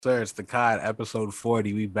sir. It's the COD episode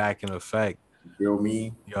 40. We back in effect. You feel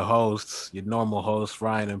me? Your hosts, your normal hosts,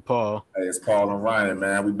 Ryan and Paul. Hey, it's Paul and Ryan,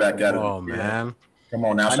 man. We back Come at it on, again. man. Come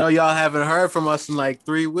on now. I know y'all haven't heard from us in like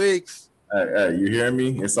 3 weeks. Hey, you hear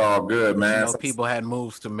me? It's all good, But man. people had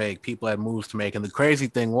moves to make. And the crazy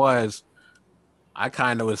thing was, I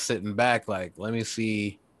kind of was sitting back, like, let me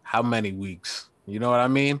see how many weeks. You know what I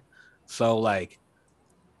mean? So like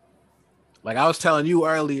I was telling you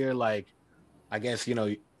earlier, like, I guess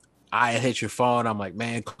I hit your phone. I'm like,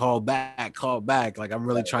 man, call back, call back. Like, I'm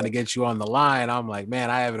really trying to get you on the line. I'm like, man,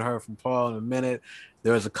 I haven't heard from Paul in a minute.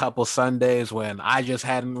 There was a couple Sundays when I just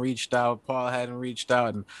hadn't reached out. Paul hadn't reached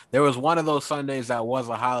out. And there was one of those Sundays that was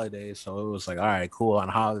a holiday. So it was like, all right, cool. On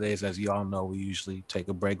holidays, as you all know, we usually take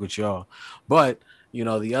a break with y'all. But,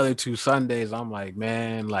 the other two Sundays, I'm like,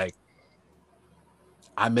 man, like,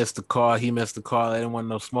 I missed the call. He missed the call. I didn't want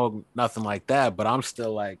no smoke, nothing like that. But I'm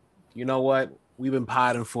still like, you know what? We've been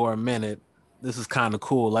potting for a minute. This is kind of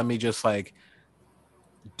cool. Let me just like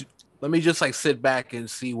sit back and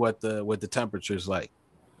see what the temperature's like.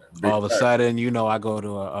 Big All of a fact. sudden, I go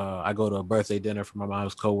to a birthday dinner for my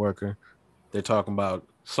mom's coworker. They're talking about,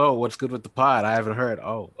 so what's good with the pod? I haven't heard.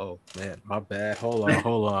 Oh man, my bad. Hold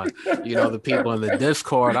on. The people in the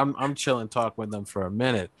Discord, I'm chilling, talking with them for a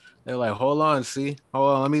minute. They're like, hold on,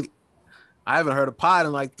 I haven't heard a pod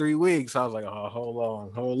in like 3 weeks. I was like, oh,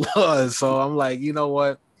 hold on. So I'm like, you know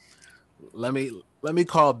what? Let me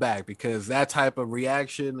call back, because that type of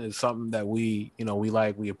reaction is something that we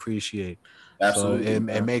appreciate. So Absolutely, it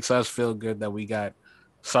man. makes us feel good that we got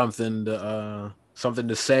something to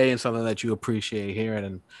say, and something that you appreciate hearing,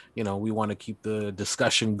 and we want to keep the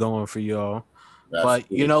discussion going for y'all. But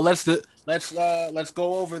Absolutely. let's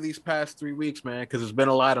go over these past 3 weeks, man, because it's been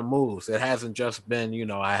a lot of moves. It hasn't just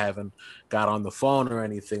been, I haven't got on the phone or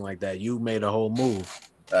anything like that. You made a whole move.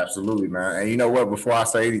 Absolutely, man. And you know what? Before I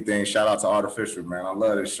say anything, shout out to Artificial, man. I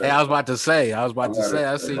love this Hey, shirt, I was bro. about to say, I love this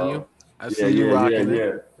I shirt, seen you. bro. I Yeah, seen you yeah, yeah, rocking it.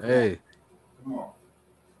 yeah. Come on. Hey, Come on.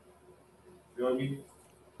 Feel me?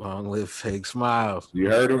 long live fake smiles. You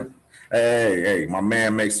heard him? Hey, my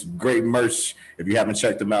man makes great merch. If you haven't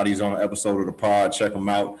checked him out, he's on an episode of the pod. Check him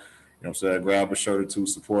out. You know what I'm saying? Grab a shirt or two,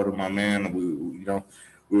 support him, my man.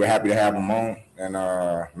 We were happy to have him on. And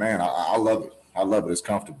man, I love it. I love it. It's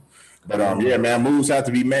comfortable. But Come yeah, on. man, moves have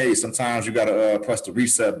to be made. Sometimes you gotta press the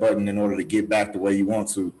reset button in order to get back the way you want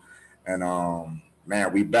to. And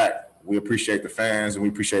man, we back. We appreciate the fans, and we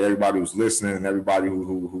appreciate everybody who's listening, and everybody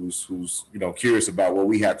who's curious about what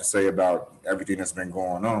we have to say about everything that's been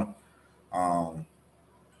going on. Um,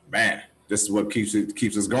 man, this is what keeps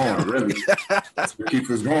us going. Really, that's what keeps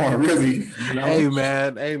us going. Really, you know.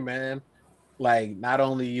 Hey man. Like, not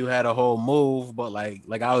only you had a whole move, but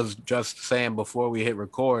like I was just saying before we hit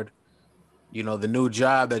record, the new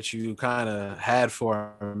job that you kind of had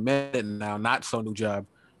for a minute now, not so new job,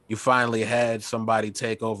 you finally had somebody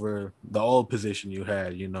take over the old position you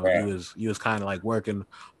had. You Right. was kind of like working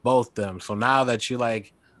both them. So now that you're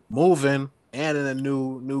like moving and in a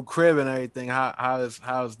new crib and everything,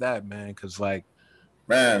 how's that, man? Because like,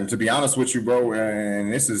 Man, to be honest with you, bro,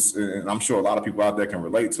 and this is, and I'm sure a lot of people out there can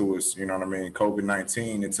relate to us. You know what I mean?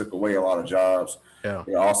 COVID-19, it took away a lot of jobs. yeah,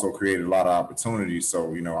 It also created a lot of opportunities.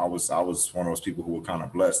 So, I was one of those people who were kind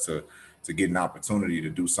of blessed to get an opportunity to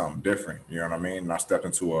do something different. You know what I mean? And I stepped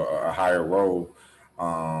into a higher role,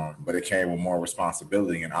 but it came with more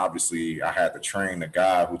responsibility. And obviously, I had to train the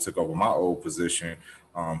guy who took over my old position,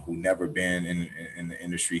 who never been in the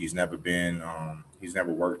industry. He's never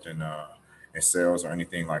worked in sales or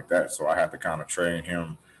anything like that. So I had to kind of train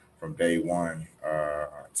him from day one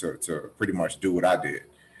to pretty much do what I did.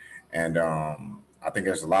 And I think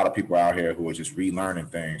there's a lot of people out here who are just relearning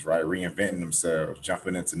things, right? Reinventing themselves,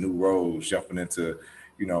 jumping into new roles, jumping into,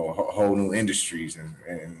 whole new industries. And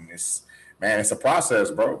it's, man, it's a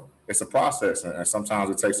process, bro. It's a process. And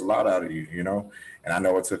sometimes it takes a lot out of you. And I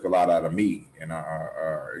know it took a lot out of me. And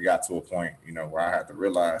it got to a point, where I had to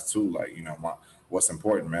realize too, like, what's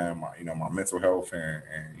important, man. My mental health and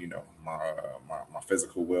my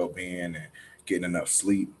physical well being and getting enough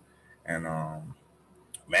sleep. And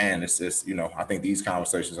man, it's just I think these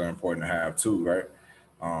conversations are important to have too, right?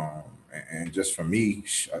 Um, and just for me,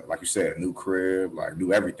 like you said, new crib, like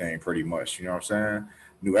new everything, pretty much. You know what I'm saying?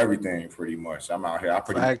 New everything, pretty much. I'm out here.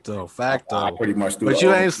 facto, I facto. pretty much do the But you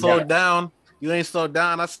old. ain't Yeah. slowed down. You ain't slowed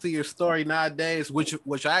down. I see your story nowadays,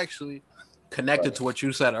 which actually connected to what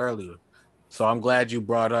you said earlier. So I'm glad you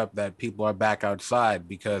brought up that people are back outside,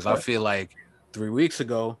 because I Right. feel like 3 weeks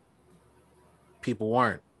ago people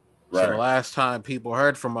weren't. So the Right. last time people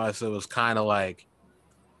heard from us, it was kind of like,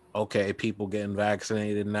 okay, people getting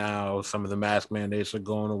vaccinated now. Some of the mask mandates are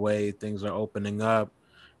going away. Things are opening up.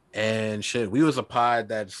 And shit, we was a pod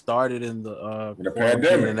that started in the The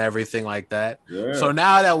quarantine and pandemic. everything like that. Yeah. So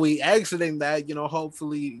now that we exiting that,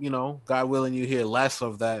 hopefully, God willing, you hear less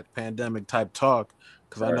of that pandemic type talk,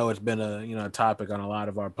 because I Right. know it's been a topic on a lot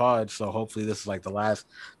of our pods. So hopefully this is like the last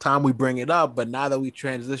time we bring it up. But now that we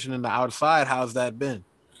transition into outside, how's that been?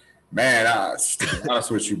 Man, to be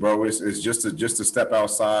honest with you, bro, it's just to step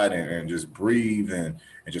outside and just breathe and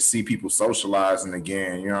just see people socializing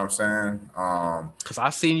again. You know what I'm saying? Cause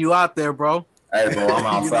I seen you out there, bro. Hey, bro,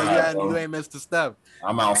 I'm You outside, you bro. ain't missed a step.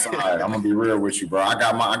 I'm outside. I'm gonna be real with you, bro. I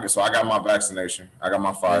got my vaccination. I got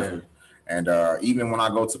my Yeah, Pfizer, and even when I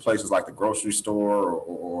go to places like the grocery store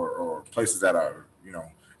or places that are,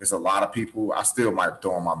 it's a lot of people, I still might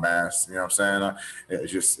throw on my mask. You know what I'm saying?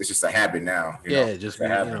 It's just a habit now. yeah. It's Just a be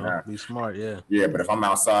habit now. be smart. Yeah, Yeah, but if I'm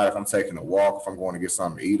outside, if I'm taking a walk, if I'm going to get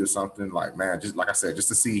something to eat or something, like man, just like I said, just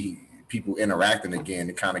to see people interacting again,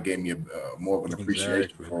 it kind of gave me more of an appreciation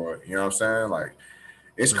exactly. for it. You know what I'm saying? Like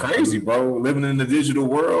it's Hmm. crazy, bro. Living in the digital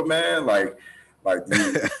world, man. Like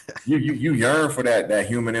you yearn for that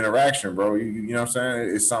human interaction, bro. You know what I'm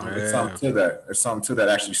saying? It's something Yeah, to that. It's something to that.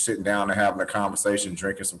 Actually sitting down and having a conversation,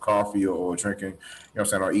 drinking some coffee or drinking, you know what I'm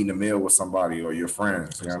saying, or eating a meal with somebody or your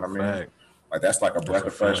friends. You that's know a what I mean? fact. Like that's like a That's breath a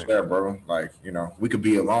of fresh fact. air, bro. Like we could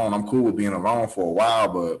be alone. I'm cool with being alone for a while,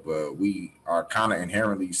 but we are kind of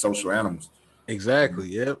inherently social animals. Exactly.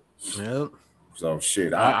 Yep. Yep. So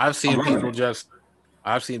shit, I've I'm seen running people it. just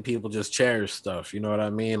I've seen people just cherish stuff. You know what I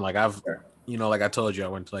mean? Like Yeah, like I told you, I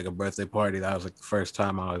went to like a birthday party. That was like the first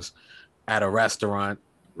time I was at a restaurant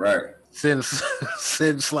right. since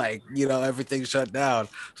since like everything shut down.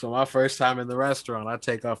 So my first time in the restaurant, I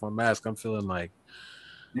take off my mask. I'm feeling like,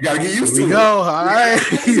 You gotta get here used we to it. go. All You gotta right.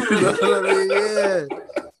 get used You to know what I it. mean? Yeah.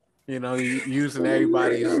 Using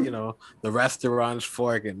everybody's, the restaurant's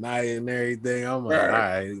fork and knife and everything. I'm like, all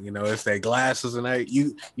Right. right, it's their glasses and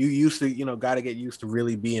everything. You used to, got to get used to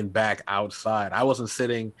really being back outside. I wasn't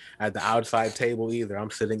sitting at the outside table either.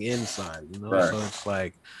 I'm sitting inside, Right. So it's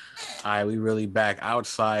like, all right, we really back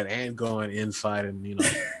outside and going inside and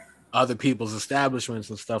other people's establishments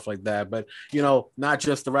and stuff like that. But not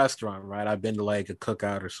just the restaurant, right? I've been to like a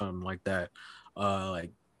cookout or something like that.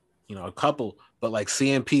 Like a couple, but like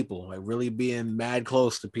seeing people, like really being mad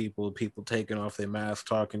close to people taking off their masks,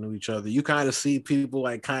 talking to each other. You kind of see people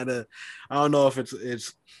like kind of, I don't know if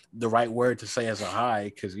it's the right word to say as a high,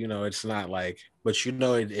 because it's not like, but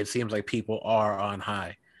it seems like people are on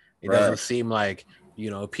high. It Right. doesn't seem like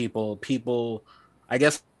people. I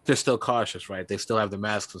guess they're still cautious, right? They still have the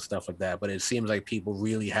masks and stuff like that, but it seems like people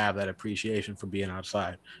really have that appreciation for being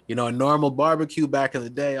outside. A normal barbecue back in the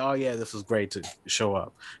day, oh yeah, this is great to show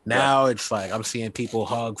up. Right. Now it's like I'm seeing people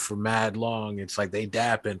hug for mad long. It's like they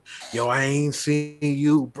dapping, yo, I ain't seen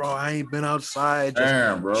you, bro. I ain't been outside, just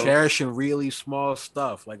Damn, bro. cherishing really small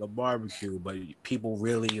stuff like a barbecue. But people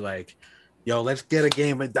really like, yo, let's get a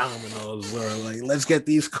game of dominoes, or like let's get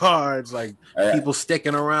these cards. Like Hey, people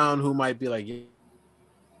sticking around who might be like, yo,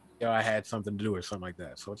 I had something to do or something like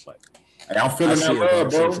that. So it's like hey, I'm I feeling that see it, bro. love,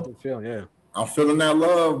 It's a bro. good feeling, yeah. I'm feeling that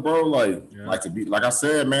love, bro. Yeah. Like to be, like I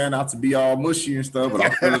said, man, not to be all mushy and stuff, but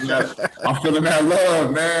I'm feeling that. I'm feeling that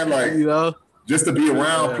love, man. Like you know, just to be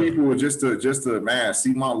around yeah. people, just to man,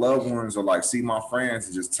 see my loved ones or like see my friends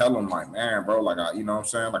and just tell them like, man, bro, like you know what I'm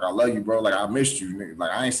saying, like I love you, bro, like I missed you, nigga.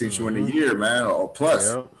 Like I ain't seen you in a Mm-hmm. year, man, or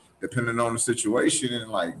plus, Yeah. depending on the situation,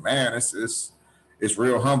 and like, man, it's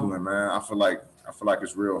real humbling, man. I feel like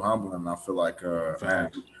it's real humbling. I feel like, man,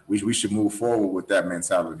 Facts. we should move forward with that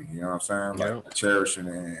mentality. You know what I'm saying? Like Yep. cherishing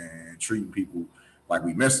and treating people like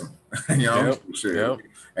we miss them. You know, Yep. shit. Yep.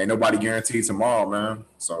 Ain't nobody guaranteed tomorrow, man.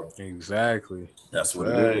 So Exactly. that's what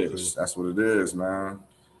it Exactly. is. That's what it is, man.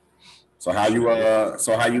 So how you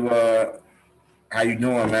Shit. how you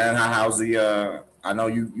doing, man? How's the I know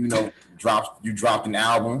you dropped an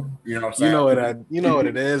album, you know what I'm saying? You know what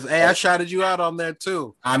it is. Hey, I shouted you out on there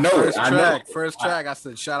too. I know it. I know it. First track. I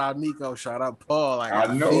said, shout out Nico, shout out Paul. I I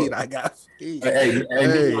got know feet. it. I got feet.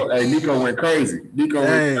 Nico, Hey, Nico went crazy. Nico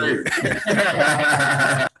went hey, crazy.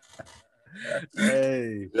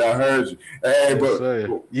 hey. Yeah, I heard you. Hey, Yes,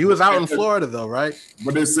 sir. You was out in Florida though, right?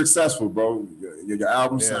 but it's successful, bro. Your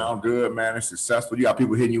album Yeah. sound good, man. It's successful. You got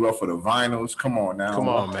people hitting you up for the vinyls. Come on now. Come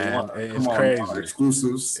on, man. Come It's on now. crazy.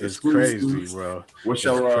 Exclusives. It's crazy, Exclusives. bro. What's It's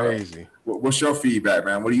your crazy. what's your feedback,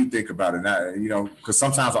 man? What do you think about it? Now, because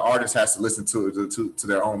sometimes an artist has to listen to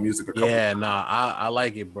their own music a couple Yeah, times. nah, I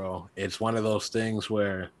like it, bro. It's one of those things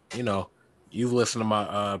where, you've listened to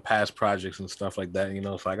my past projects and stuff like that,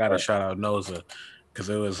 so I gotta Right. shout out Noza, because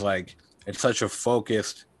it was like it's such a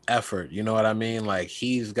focused effort, you know what I mean? Like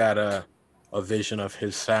he's got a vision of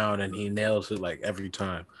his sound and he nails it like every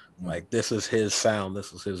time. Like this is his sound,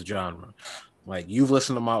 this is his genre. Like you've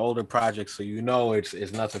listened to my older projects, so you know it's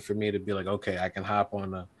nothing for me to be like, okay, I can hop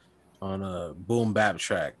on a boom bap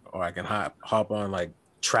track, or I can hop on like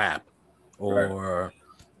trap, Right. or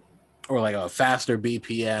like a faster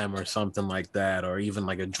BPM or something like that, or even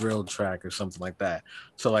like a drill track or something like that.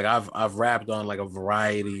 So like I've rapped on like a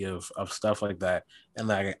variety of stuff like that, and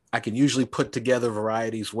like I can usually put together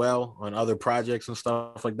varieties well on other projects and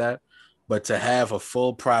stuff like that. But to have a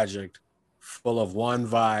full project full of one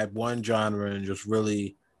vibe, one genre, and just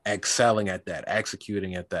really excelling at that,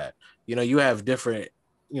 executing at that, you have different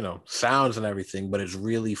sounds and everything, but it's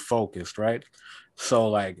really focused, right? So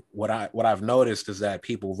like what I've noticed is that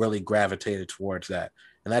people really gravitated towards that.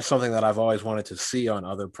 And that's something that I've always wanted to see on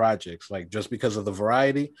other projects. Like just because of the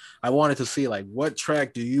variety, I wanted to see like what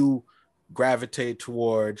track do you gravitate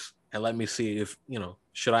towards, and let me see if,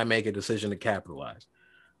 should I make a decision to capitalize.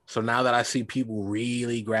 So now that I see people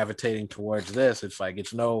really gravitating towards this, it's like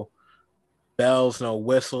it's no bells, no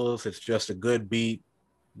whistles, it's just a good beat,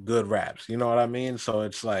 good raps. You know what I mean? So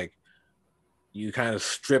it's like you kind of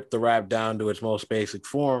strip the rap down to its most basic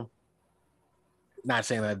form. Not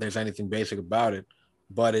saying that there's anything basic about it,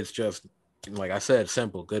 but it's just, like I said,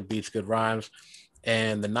 simple, good beats, good rhymes.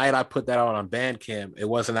 And the night I put that out on Bandcamp, it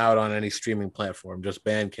wasn't out on any streaming platform, just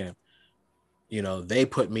Bandcamp. They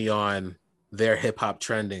put me on their hip hop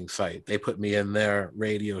trending site. They put me in their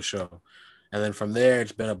radio show. And then from there,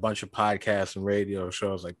 it's been a bunch of podcasts and radio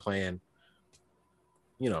shows like playing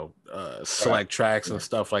select tracks and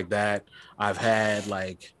stuff like that. I've had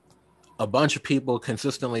like a bunch of people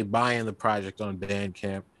consistently buying the project on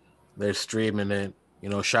Bandcamp. They're streaming it.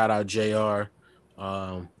 Shout out JR.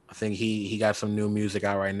 I think he got some new music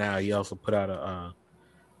out right now. He also put out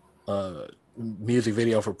a music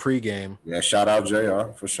video for Pregame. Yeah, shout out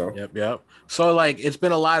JR for sure. Yep. So like it's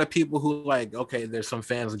been a lot of people who like, okay, there's some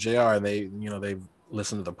fans of JR, and they they've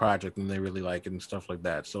listened to the project and they really like it and stuff like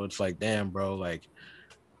that. So it's like, damn, bro, like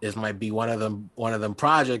this might be one of them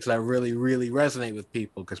projects that really resonate with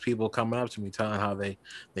people, because people coming up to me telling how they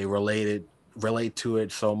relate to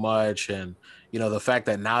it so much. And the fact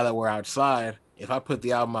that now that we're outside, if I put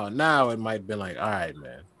the album out now, it might have been like, all right,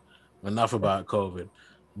 man, enough about COVID.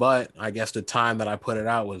 But I guess the time that I put it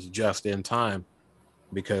out was just in time,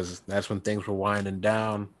 because that's when things were winding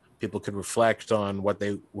down. People could reflect on what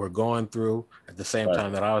they were going through at the same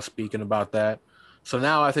time that I was speaking about that. So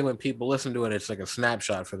now I think when people listen to it, it's like a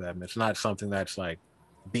snapshot for them. It's not something that's like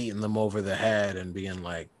beating them over the head and being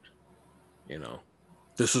like,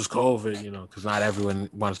 this is COVID, because not everyone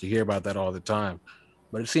wants to hear about that all the time.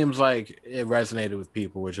 But it seems like it resonated with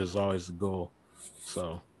people, which is always the goal.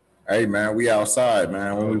 So, hey man, we outside,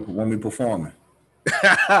 man. When we performing.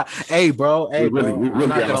 Hey, bro. I'm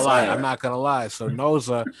not gonna lie. So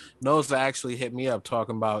Noza actually hit me up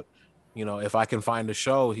talking about, if I can find a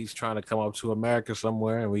show, he's trying to come up to America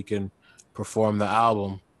somewhere and we can perform the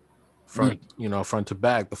album front to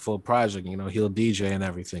back, the full project. He'll DJ and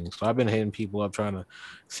everything. So I've been hitting people up trying to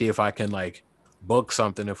see if I can like book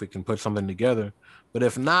something, if we can put something together. But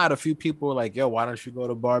if not, a few people are like, yo, why don't you go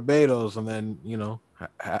to Barbados and then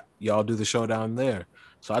y'all do the show down there.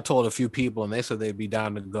 So I told a few people and they said they'd be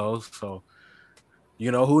down to go. So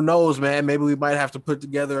who knows, man? Maybe we might have to put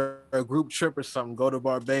together a group trip or something. Go to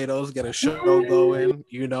Barbados, get a show going.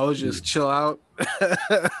 Just chill out.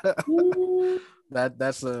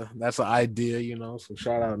 That's an idea, So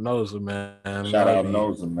shout out Noza, man. Shout out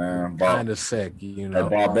Noza, man. Kind of sick, At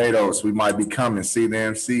Barbados, we might be coming. See the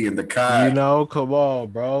MC in the Kai. Come on,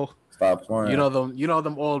 bro. Stop playing.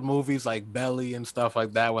 Them old movies like Belly and stuff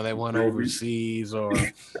like that when they went overseas, or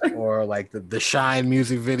like the Shine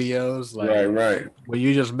music videos, like right. Where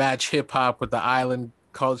you just match hip hop with the island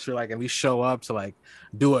culture, like, and we show up to like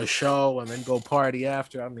do a show and then go party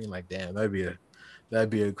after. I mean, like, damn, that'd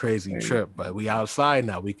be a crazy trip. But we outside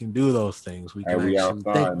now. We can do those things. We can actually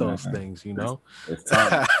think those things. It's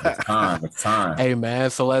time. It's time. Hey man,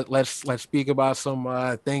 so let's speak about some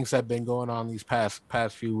things that have been going on these past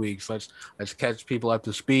few weeks. Let's catch people up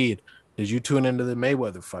to speed. Did you tune into the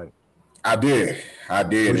Mayweather fight? I did. What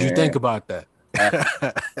did you think about that?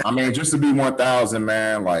 I mean, just to be 1,000,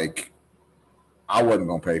 man. Like, I wasn't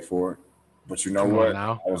gonna pay for it, but you know what?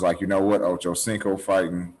 I was like, Ocho Cinco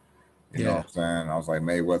fighting. You know what I'm saying? I was like,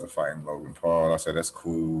 Mayweather fighting Logan Paul. I said, that's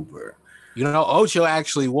cool, but Ocho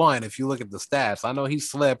actually won. If you look at the stats, I know he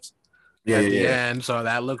slipped at the end, so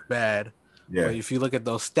that looked bad. Yeah. But if you look at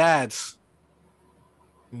those stats,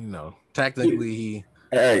 technically he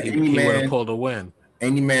would have pulled a win.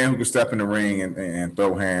 Any man who can step in the ring and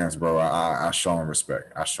throw hands, bro, I show him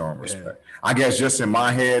respect. Yeah. I guess just in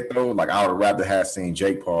my head though, like I would have rather have seen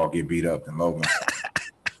Jake Paul get beat up than Logan.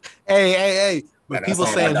 Hey. But And that's people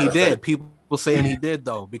all I saying he gotta say. did. People saying he did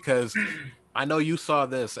though, because I know you saw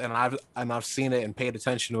this, and I've seen it and paid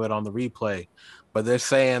attention to it on the replay. But they're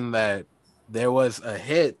saying that there was a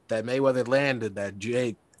hit that Mayweather landed that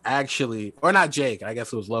Jake actually, or not Jake, I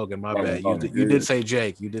guess it was Logan. My bad. You did say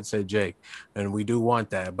Jake. You did say Jake, and we do want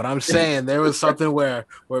that. But I'm saying there was something where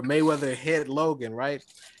Mayweather hit Logan, right,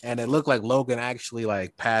 and it looked like Logan actually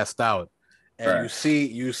like passed out. And Right.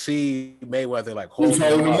 you see Mayweather like Who's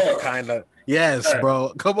holding him holding him up, up? kind of. Yes, Right.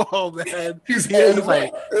 bro. Come on, man. He's Yeah, holding he's him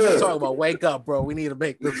like, up. he's Yeah. talking about wake up, bro. We need to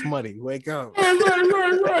make this money. Wake up.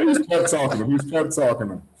 Right. He's pep talking him. He's pep talking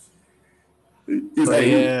him. He's But like,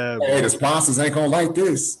 yeah, hey, the bro. sponsors ain't gonna like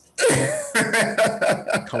this.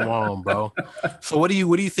 Come on, bro. So what do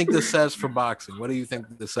you think this says for boxing? What do you think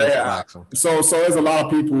this says for Yeah. boxing? So there's a lot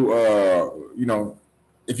of people, you know,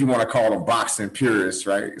 if you want to call them boxing purists,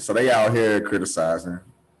 right? So they out here criticizing.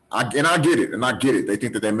 I get it, and I get it. They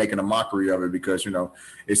think that they're making a mockery of it because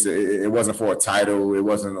it wasn't for a title. It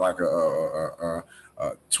wasn't like a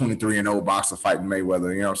 23-0 boxer fighting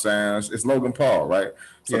Mayweather. You know what I'm saying? It's Logan Paul, right?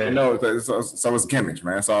 So Yeah. they know so it's gimmicks,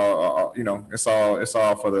 man. It's all it's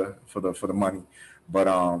all for the money. But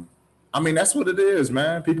I mean, that's what it is,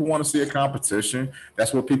 man. People want to see a competition.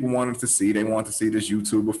 That's what people wanted to see. They want to see this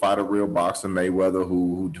YouTuber fight a real boxer, Mayweather,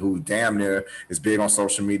 who damn near is big on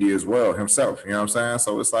social media as well himself. You know what I'm saying?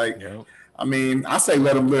 So it's like, Yeah. I mean, I say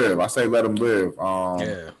let him live.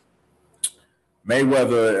 Yeah.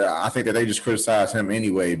 Mayweather, I think that they just criticize him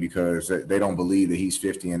anyway because they don't believe that he's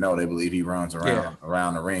 50-0. They believe he runs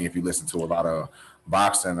around the ring. If you listen to a lot of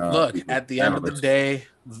boxing, Look, at the end of the day,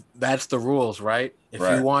 that's the rules, right?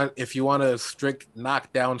 If you want a strict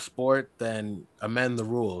knockdown sport, then amend the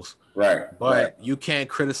rules. Right. But you can't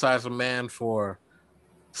criticize a man for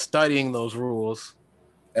studying those rules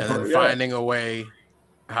and then finding a way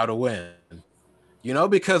how to win. You know,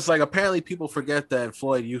 because like apparently people forget that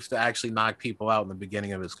Floyd used to actually knock people out in the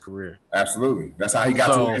beginning of his career. Absolutely. That's how he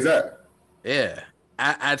got to where he's at. Yeah.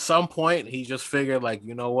 At some point, he just figured, like,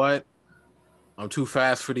 you know what? I'm too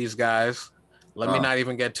fast for these guys. Let me not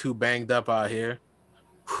even get too banged up out here.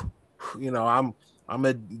 You know, I'm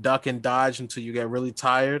gonna duck and dodge until you get really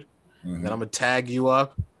tired. Then I'm gonna tag you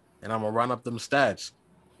up and I'm gonna run up them stats.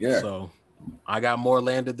 Yeah. So I got more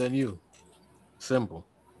landed than you. Simple.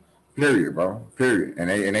 Period, bro. Period. And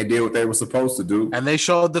they did what they were supposed to do. And they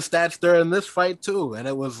showed the stats during this fight too. And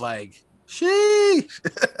it was like, sheesh.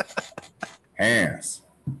 Hands.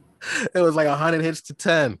 It was like 100 hits to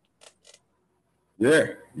 10.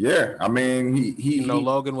 Yeah. I mean, he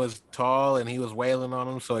Logan was tall and he was wailing on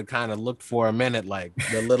him, so it kind of looked for a minute like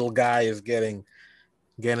the little guy is getting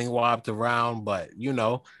whopped around. But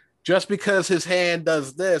just because his hand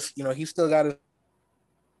does this, he still got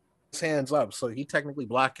his hands up, so he technically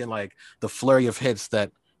blocking like the flurry of hits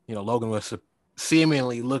that Logan was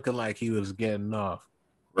seemingly looking like he was getting off.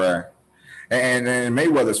 Right. And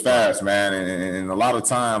Mayweather's fast, man. And a lot of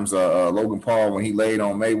times, Logan Paul, when he laid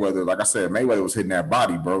on Mayweather, like I said, Mayweather was hitting that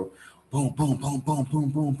body, bro. Boom, boom, boom, boom, boom,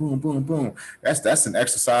 boom, boom, boom, boom. That's an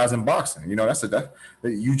exercise in boxing.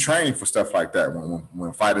 You train for stuff like that.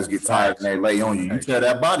 When fighters get tired and they lay on you, you tear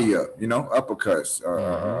that body up. Uppercuts.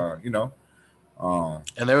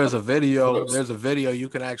 And there's a video you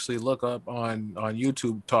can actually look up on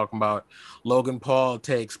YouTube talking about Logan Paul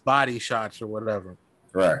takes body shots or whatever.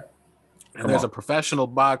 Right. And there's a professional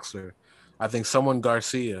boxer, I think someone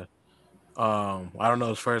Garcia. I don't know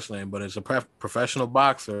his first name, but it's a professional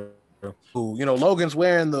boxer who, Logan's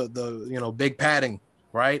wearing the big padding,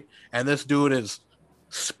 right? And this dude is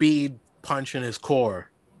speed punching his core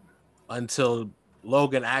until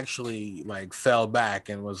Logan actually like fell back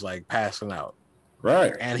and was like passing out.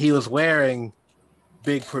 Right. And he was wearing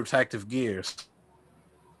big protective gears.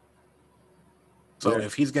 So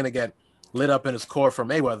if he's gonna get lit up in his core from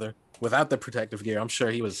Mayweather without the protective gear, I'm sure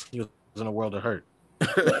he was in a world of hurt.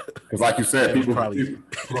 Because like you said, people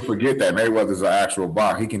forget that Mayweather's an actual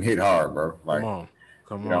boxer. He can hit hard, bro. Like,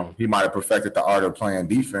 come on. He might have perfected the art of playing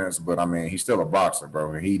defense, but I mean, he's still a boxer,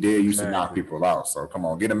 bro. And he did used to knock people out. So come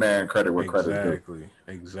on, get a man credit where credit is due.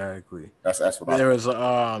 Exactly. That's what there was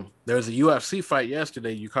a UFC fight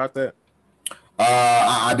yesterday. You caught that?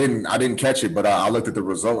 I didn't catch it, but I looked at the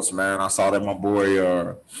results, man. I saw that my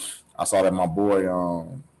boy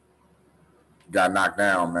got knocked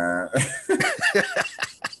down, man.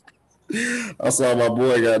 I saw my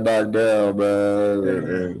boy got knocked down,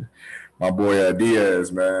 man. My boy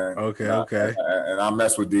Diaz, man. Okay. And I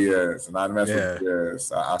mess with Diaz, and I mess with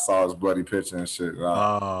Diaz. I saw his bloody picture and shit.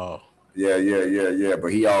 Yeah.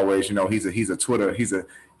 But he always, he's a Twitter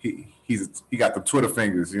he got the Twitter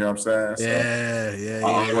fingers. You know what I'm saying? So Yeah.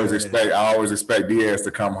 I always expect Diaz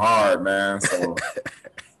to come hard, man. So.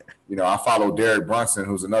 I follow Derek Brunson,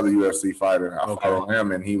 who's another UFC fighter. I follow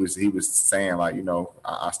him, and he was saying like,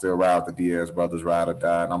 I still ride the Diaz brothers, ride or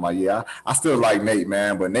die. And I'm like, yeah, I still like Nate,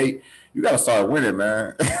 man. But Nate, you got to start winning,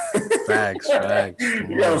 man. Facts.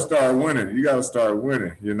 You got to start winning.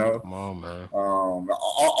 Come on, man.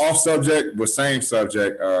 Off subject, but same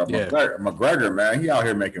subject. McGregor, man, he out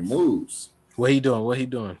here making moves. What he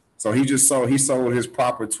doing? So he sold his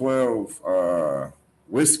Proper 12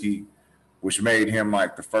 whiskey, which made him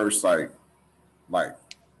like the first like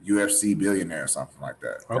UFC billionaire or something like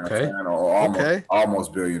that. Okay. Or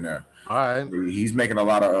almost billionaire. All right. He's making a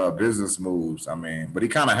lot of business moves. I mean, but he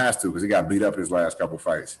kind of has to because he got beat up his last couple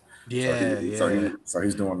fights. So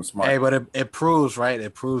he's doing the smart. Hey, but it proves, right?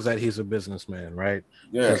 It proves that he's a businessman, right?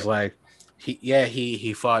 Yeah. It's like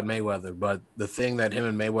he fought Mayweather, but the thing that him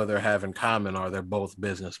and Mayweather have in common are they're both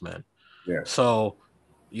businessmen. Yeah. So,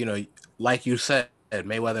 like you said,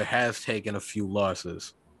 Mayweather has taken a few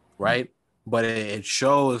losses, right? But it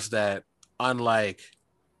shows that unlike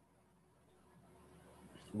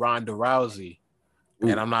Ronda Rousey,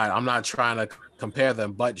 and I'm not trying to compare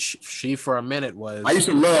them, but she for a minute was. I used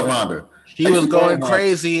to love Ronda. She was going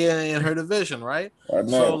crazy in her division, right?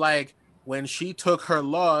 So like when she took her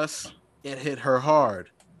loss, it hit her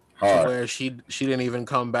hard. To where she didn't even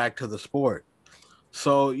come back to the sport.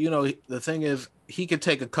 So the thing is, he could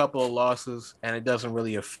take a couple of losses and it doesn't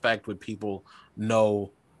really affect what people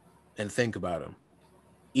know and think about him.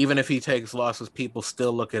 Even if he takes losses, people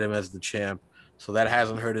still look at him as the champ. So that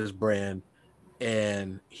hasn't hurt his brand.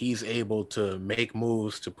 And he's able to make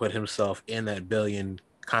moves to put himself in that billion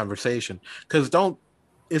conversation. Because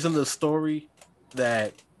isn't the story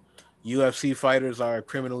that UFC fighters are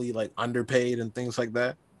criminally like underpaid and things like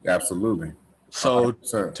that? Absolutely. So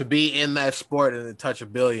to be in that sport and to touch a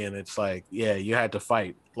billion, it's like, yeah, you had to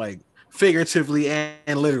fight, like figuratively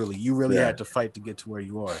and literally. You really had to fight to get to where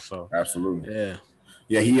you are. So absolutely,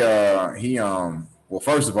 yeah. He well,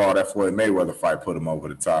 first of all, that Floyd Mayweather fight put him over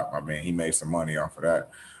the top. I mean, he made some money off of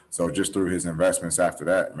that. So just through his investments after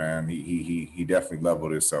that, man, he definitely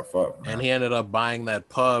leveled himself up. Man. And he ended up buying that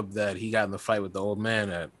pub that he got in the fight with the old man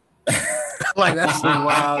at. Like that's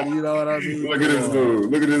wild, you know what I mean? Look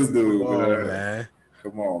at this dude. Oh, man.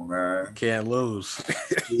 Come on, man. Can't lose.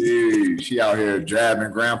 She out here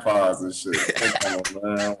jabbing grandpas and shit. Come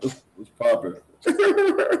on, man. What's popping?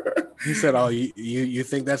 He said, "Oh, you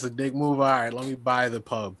think that's a dick move? All right, let me buy the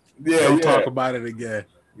pub. Don't talk about it again."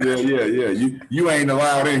 Yeah. You ain't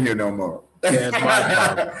allowed in here no more. Yeah, it's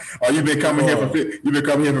my pub. Oh, you've been coming here for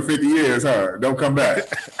 50 years, huh? Don't come back.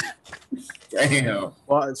 Damn.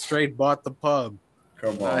 Straight bought the pub.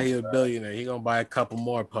 Come on. Now he a billionaire. He gonna buy a couple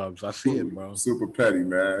more pubs. I see it, bro. Super petty,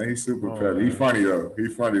 man. He's super petty. Man. He's funny though.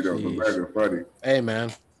 McGregor funny. Hey,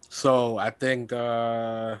 man. So I think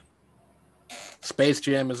Space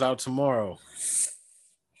Jam is out tomorrow.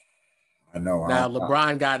 I know. Now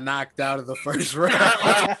LeBron got knocked out of the first round.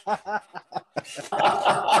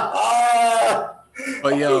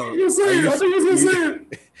 But yo, you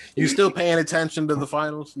still paying attention to the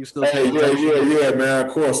finals? You still? Yeah, man.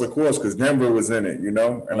 Of course, because Denver was in it, and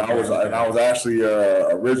I was actually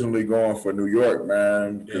originally going for New York,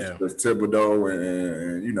 man, because Thibodeau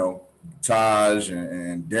and Taj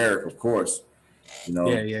and Derek, of course,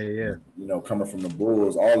 Yeah. Coming from the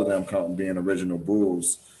Bulls, all of them being original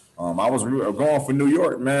Bulls. I was going for New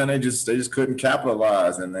York, man. They just couldn't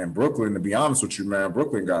capitalize, and then Brooklyn. To be honest with you, man,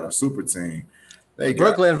 Brooklyn got a super team. They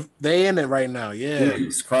in it right now. Yeah,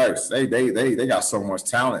 Jesus Christ, they got so much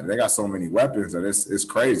talent. They got so many weapons that it's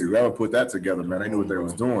crazy. Whoever put that together, man, they knew what they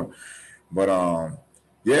was doing. But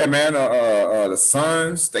yeah, man, the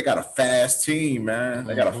Suns, they got a fast team, man.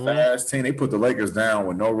 They got a fast team. They put the Lakers down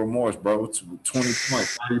with no remorse, bro. 20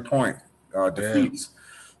 point, 30 point defeats.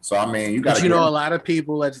 So I mean, you got. But a lot of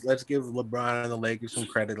people. Let's give LeBron and the Lakers some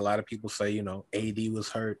credit. A lot of people say, AD was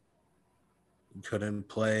hurt, he couldn't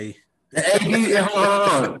play. AD,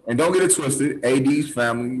 and don't get it twisted. AD's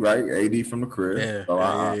family, right? AD from the crib. Yeah. So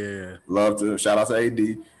I love to shout out to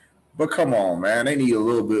AD. But come on, man, they need a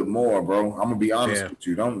little bit more, bro. I'm gonna be honest with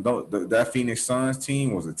you. That Phoenix Suns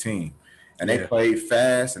team was a team, and they played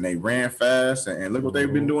fast and they ran fast, and look what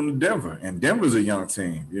they've been doing to Denver. And Denver's a young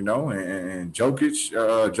team, and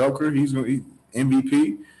Jokic, Joker, he's MVP.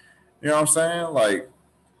 You know what I'm saying? Like,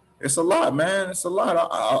 it's a lot, man. It's a lot.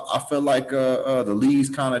 I feel like the league's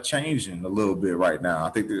kind of changing a little bit right now.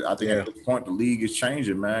 I think at this point the league is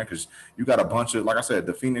changing, man, because you got a bunch of, like I said,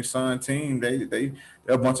 the Phoenix Sun team. They're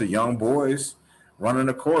a bunch of young boys running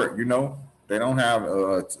the court. They don't have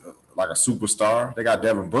like a superstar. They got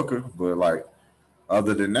Devin Booker, but like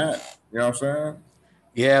other than that, you know what I'm saying?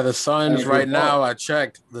 Yeah, the Suns Ain't Chris right now. Paul. I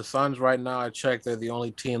checked. The Suns right now. I checked. They're the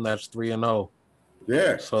only team that's 3-0.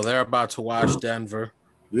 Yeah, So they're about to watch Denver.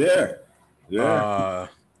 yeah, yeah, Uh,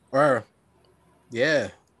 or yeah,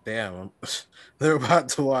 damn, they're about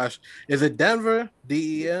to watch. Is it Denver?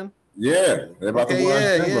 DEN? yeah. They about to Okay, watch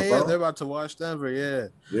yeah, Denver, yeah, yeah. bro. They're about to watch Denver. Yeah.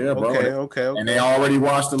 Yeah, bro. Okay, okay, And they okay. already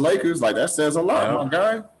watched the Lakers. Like that says a lot, Yep. my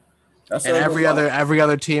guy. That And says a lot. every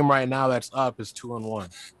other team right now that's up is 2-1.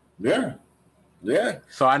 Yeah, yeah.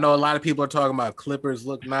 So I know a lot of people are talking about Clippers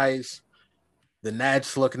look nice, the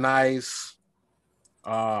Nets look nice.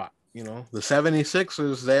 The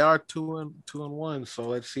 76ers, they are 2-1. So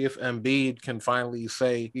let's see if Embiid can finally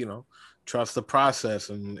say, trust the process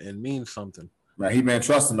and mean something. Man, he been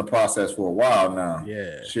trusting the process for a while now.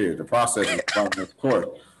 Yeah. Shit, the process is running this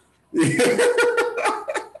court.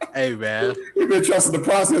 Hey man. He been trusting the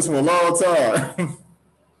process for a long time.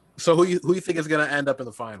 So who you think is gonna end up in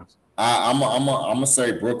the finals? I'm gonna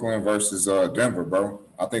say Brooklyn versus Denver, bro.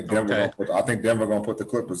 I think Denver gonna put the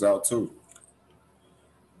Clippers out too.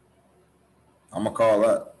 I'm gonna call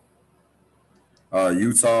that.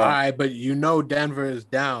 Utah. All right, but Denver is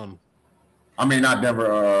down. I mean, not Denver.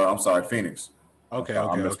 I'm sorry, Phoenix. Okay. I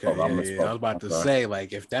Yeah. I was about to sorry. say,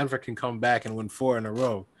 like, if Denver can come back and win 4 in a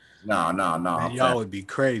row, no. then y'all would be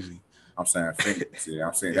crazy. I'm saying Phoenix. Yeah,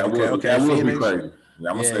 I'm saying Yeah, that would be crazy. Yeah,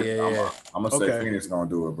 I'm gonna say Phoenix gonna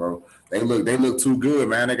do it, bro. They look too good,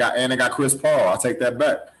 man. They got Chris Paul. I take that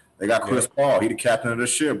back. They got Chris Paul. He the captain of the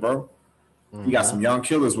ship, bro. Mm-hmm. He got some young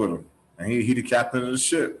killers with him, and he the captain of the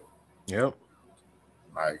ship. Yep.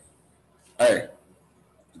 Like, hey,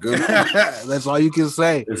 good. That's all you can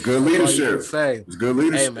say. It's good leadership. It's good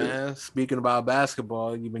leadership. Hey man, speaking about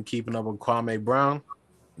basketball, you've been keeping up with Kwame Brown?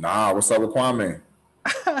 Nah, what's up with Kwame?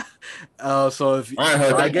 So if I ain't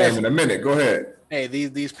heard that name in a minute. Go ahead. Hey,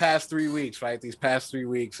 these past 3 weeks, right? These past 3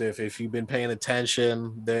 weeks, if you've been paying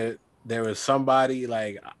attention, there was somebody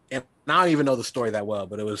like, and I don't even know the story that well,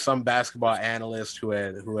 but it was some basketball analyst who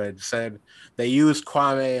had said they used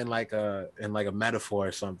Kwame in like a metaphor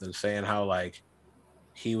or something, saying how like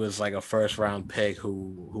he was like a first round pick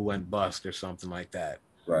who went bust or something like that.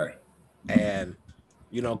 Right. And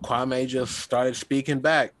Kwame just started speaking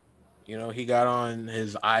back. He got on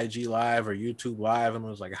his IG live or YouTube live and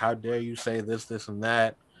was like, how dare you say this, and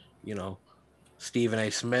that? Stephen A.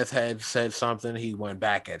 Smith had said something. He went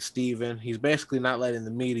back at Stephen. He's basically not letting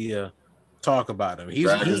the media talk about him. He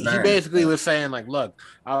basically was saying like, look,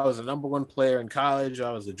 I was the number 1 player in college.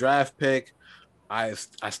 I was a draft pick. I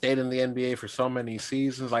stayed in the NBA for so many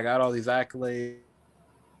seasons. I got all these accolades.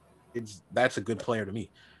 That's a good player to me.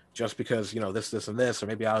 Just because, this, and this, or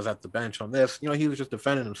maybe I was at the bench on this, he was just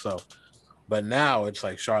defending himself. But now it's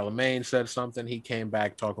like Charlemagne said something. He came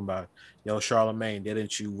back talking about, Charlemagne,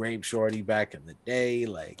 didn't you rape Shorty back in the day?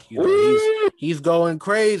 Like, he's going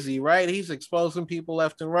crazy, right? He's exposing people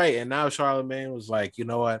left and right. And now Charlemagne was like, you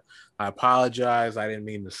know what? I apologize. I didn't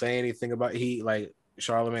mean to say anything about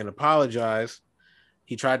Charlemagne apologized.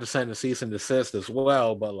 He tried to send a cease and desist as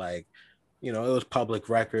well, but like, it was public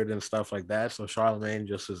record and stuff like that. So Charlemagne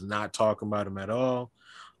just is not talking about him at all.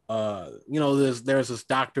 There's this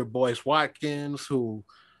Dr. Boyce Watkins who,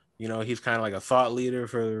 he's kind of like a thought leader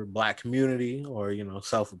for the Black community, or,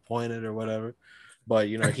 self-appointed or whatever. But,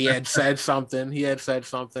 he had said something.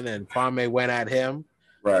 And Kwame went at him.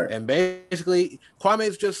 Right. And basically,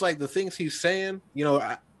 Kwame's just like the things he's saying,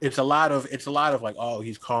 it's a lot of like, oh,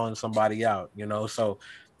 he's calling somebody out, so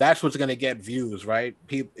that's what's going to get views, right?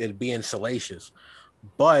 It being salacious.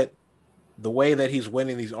 But the way that he's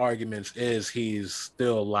winning these arguments is he's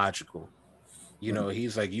still logical.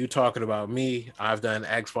 He's like, you talking about me, I've done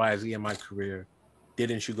X, Y, Z in my career.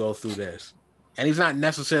 Didn't you go through this? And he's not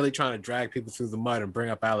necessarily trying to drag people through the mud and bring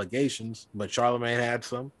up allegations, but Charlemagne had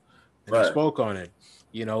some, and he spoke on it.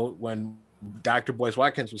 When Dr. Boyce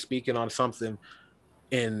Watkins was speaking on something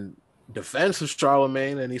in defense of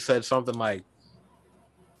Charlemagne, and he said something like,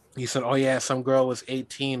 he said, oh yeah, some girl was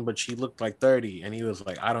 18, but she looked like 30. And he was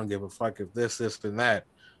like, I don't give a fuck if this, and that.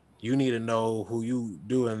 You need to know who you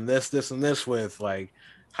doing this, and this with. Like,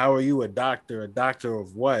 how are you a doctor? A doctor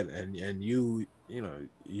of what? And you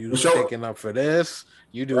sticking up for this?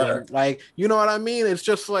 You doing like, you know what I mean? It's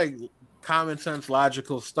just like common sense,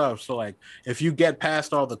 logical stuff. So like, if you get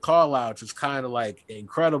past all the call outs, it's kind of like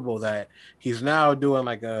incredible that he's now doing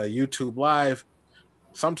like a YouTube live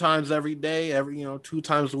sometimes every day, 2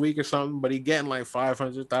 times a week or something, but he getting like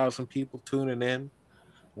 500,000 people tuning in.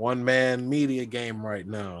 One man media game right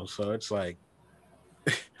now. So it's like,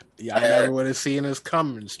 I never would have seen this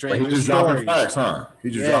coming. Straight. He just dropping facts, huh?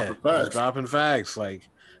 He just dropping facts. Dropping facts. Like,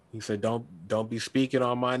 He said, don't be speaking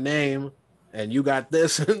on my name, and you got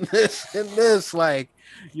this and this and this, like,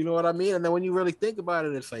 you know what I mean? And then when you really think about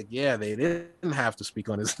it, it's like, yeah, they didn't have to speak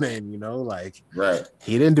on his name, you know, like, right.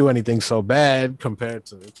 He didn't do anything so bad compared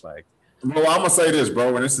to, it's like, Well, I'm gonna say this,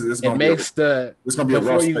 bro, and this gonna be it's gonna be a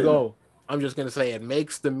before you go. I'm just gonna say it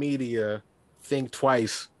makes the media think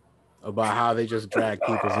twice about how they just drag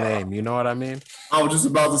people's name. You know what I mean? I was just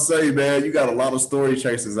about to say, man, you got a lot of story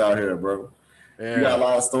chasers out here, bro. Yeah. You got a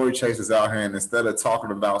lot of story chasers out here, and instead of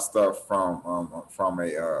talking about stuff from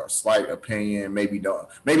a slight opinion, maybe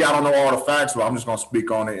I don't know all the facts, but I'm just gonna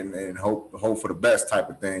speak on it and hope for the best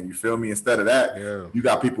type of thing. You feel me? Instead of that, you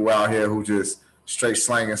got people out here who just straight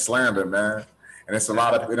slanging slander, man. And it's a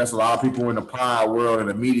lot of people in the pie world and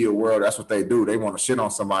the media world. That's what they do. They want to shit on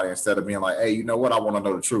somebody instead of being like, hey, you know what? I want to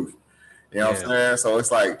know the truth. You know what I'm saying? So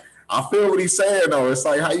it's like, I feel what he's saying though. It's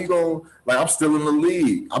like, how you go? Like, I'm still in the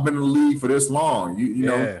league. I've been in the league for this long. You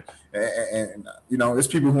know, and you know, it's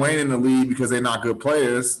people who ain't in the league because they're not good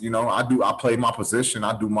players. You know, I play my position.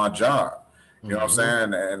 I do my job. You know what I'm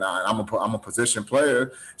saying? And I'm a position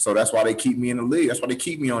player, so that's why they keep me in the league. That's why they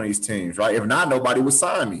keep me on these teams, right? If not, nobody would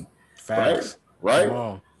sign me. Facts.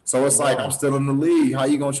 Right? So it's like, I'm still in the league. How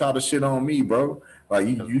you gonna try to shit on me, bro? Like,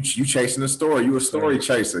 you chasing a story. You a story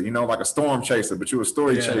chaser, you know, like a storm chaser, but you a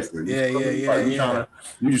story chaser.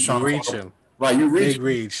 You just trying to reach. Right, you reach. Big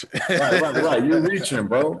reach. right. You're reaching,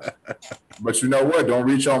 bro. But you know what? Don't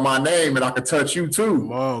reach on my name, and I can touch you too.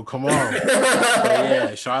 Come on.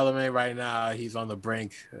 Yeah, Charlemagne right now, he's on the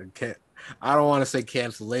brink. I don't want to say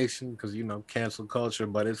cancellation because, you know, cancel culture,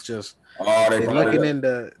 but it's just they're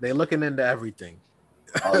looking into everything.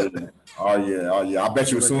 Oh yeah. I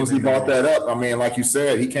bet you as soon as he brought that up, I mean, like you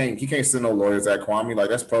said, he can't send no lawyers at Kwame.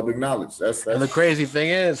 Like, that's public knowledge. That's And the crazy thing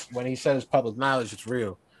is, when he says public knowledge, it's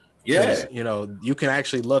real. Yeah. You know, you can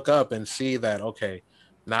actually look up and see that, okay,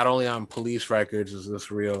 not only on police records is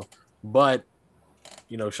this real, but,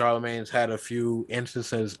 you know, Charlemagne's had a few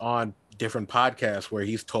instances on different podcasts where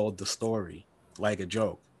he's told the story like a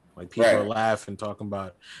joke. Like, people are laughing, talking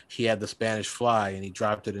about he had the Spanish fly and he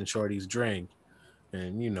dropped it in Shorty's drink.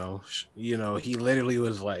 And, you know, he literally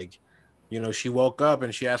was like, you know, she woke up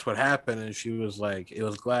and she asked what happened, and she was like, it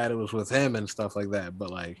was glad it was with him and stuff like that. But,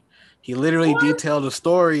 like, he literally detailed a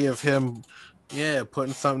story of him,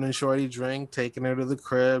 putting something in Shorty's drink, taking her to the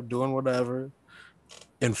crib, doing whatever,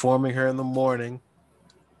 informing her in the morning.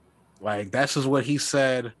 Like, that's just what he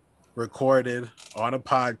said, recorded on a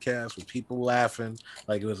podcast with people laughing,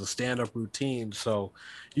 like it was a stand-up routine. So,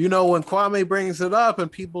 you know, when Kwame brings it up and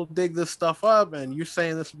people dig this stuff up and you're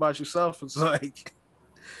saying this about yourself, it's like,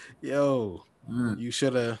 yo, you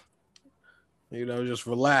should have, you know, just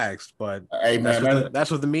relaxed. But hey, man, that's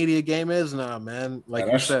what the media game is now, man. Like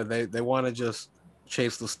you said, they want to just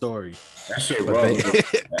chase the story. That shit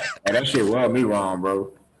that shit rubbed me wrong,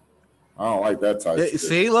 bro. I don't like that type of shit.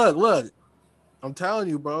 See, look. I'm telling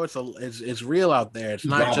you, bro, it's real out there. It's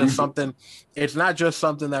not just something. It's not just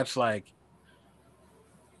something that's like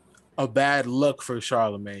a bad look for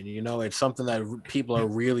Charlemagne. You know, it's something that people are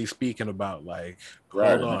really speaking about. Like,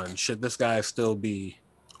 hold on, should this guy still be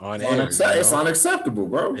on air? It's unacceptable,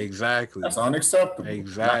 bro. Exactly. That's unacceptable.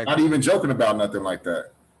 Exactly. Not even joking about nothing like that.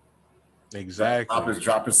 Exactly.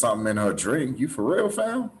 Dropping something in her drink. You for real,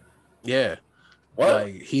 fam? Yeah. What?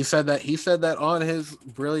 Like, he said that on his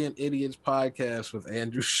Brilliant Idiots podcast with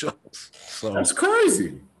Andrew Schultz. So that's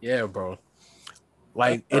crazy. Yeah, bro.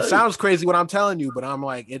 Like, it sounds crazy what I'm telling you, but I'm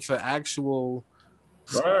like, it's an actual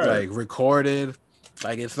like recorded.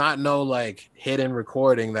 Like, it's not no like hidden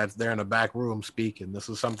recording that's there in a back room speaking. This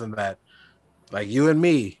is something that, like, you and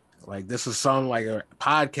me, like, this is some like a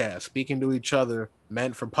podcast speaking to each other,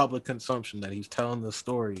 meant for public consumption, that he's telling the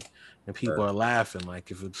story and people are laughing.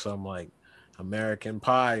 Like, if it's some like American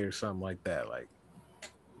Pie or something like that, like,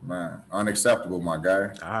 man, unacceptable, my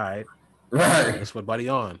guy. All right, that's what Buddy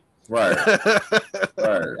on. Right.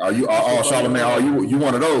 Are you Charlemagne? Are you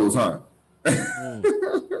one of those, huh?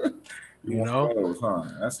 you know, one of those, huh?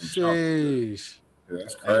 That's some jeez. Yeah,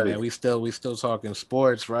 that's crazy. Hey, man, we still talking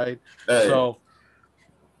sports, right? Hey. So,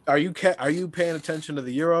 are you paying attention to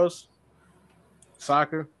the Euros,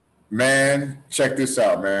 soccer? Man, check this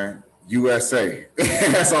out, man. USA.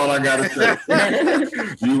 That's all I gotta say.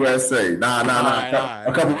 USA. Nah.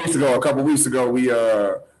 A couple weeks ago,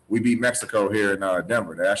 we beat Mexico here in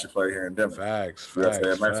Denver. They actually play here in Denver. Facts.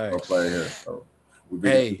 Mexico play here. So we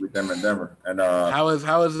beat them in Denver. And how is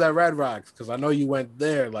that Red Rocks? Because I know you went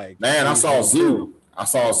there. Like, man, I saw Zoo. I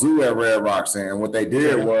saw Zoo at Red Rocks, and what they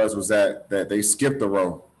did was that they skipped the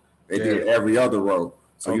row. They did every other row.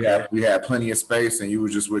 So you had plenty of space, and you were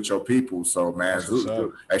just with your people. So man,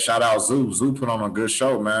 Zoo, hey, shout out Zoo. Zoo put on a good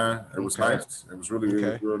show, man. It was nice. It was really,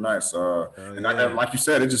 it was real nice. And like you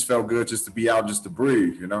said, it just felt good just to be out, just to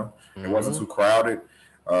breathe. You know, it wasn't too crowded.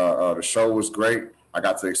 The show was great. I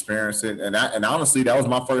got to experience it, and honestly, that was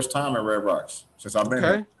my first time at Red Rocks since I've been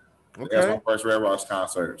here. Okay. That's my first Red Rocks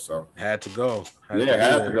concert, so had to go.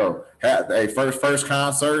 Had to go. Had a first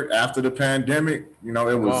concert after the pandemic. You know,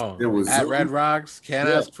 it was at Red Rocks. Can't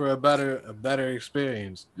ask for a better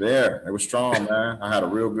experience. Yeah, it was strong, man. I had a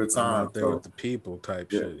real good time out there with the people type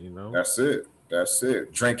shit. You know, that's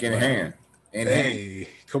it. Drink in hand. Hey,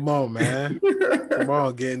 come on, man. Come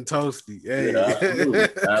on, getting toasty. Hey,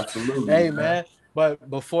 absolutely. Hey, man. But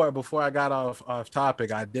before I got off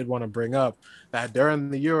topic, I did want to bring up that during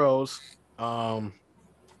the Euros, I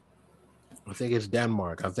think it's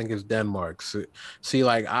Denmark. See,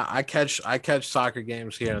 like I catch soccer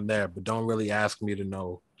games here and there, but don't really ask me to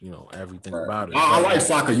know, you know, everything about it. I like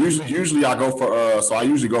soccer. Usually I go for I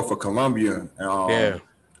usually go for Colombia.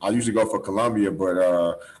 I usually go for Colombia,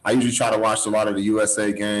 but I usually try to watch a lot of the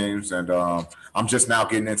USA games, and I'm just now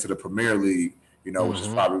getting into the Premier League. You know,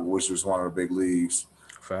 which was one of the big leagues.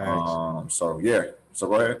 Facts. So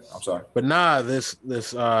go ahead. I'm sorry. But nah, this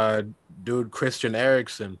dude Christian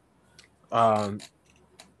Eriksen, you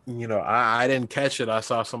know, I didn't catch it. I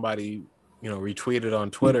saw somebody, you know, retweeted on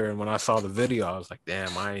Twitter, and when I saw the video, I was like,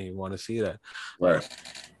 damn, I didn't even want to see that. Right.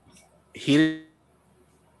 He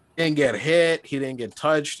didn't get hit. He didn't get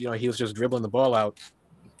touched. You know, he was just dribbling the ball out,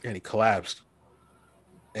 and he collapsed.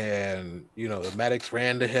 And you know, the medics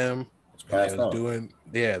ran to him. They was doing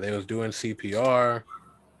CPR.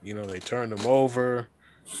 You know, they turned him over.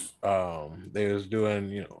 They was doing,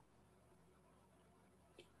 you know.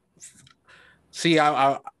 See,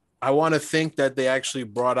 I want to think that they actually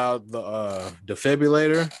brought out the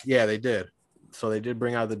defibrillator. Yeah, they did. So they did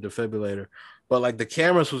bring out the defibrillator, but like the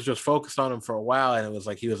cameras was just focused on him for a while, and it was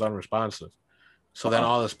like he was unresponsive. So then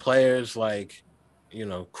all his players, like, you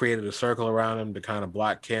know, created a circle around him to kind of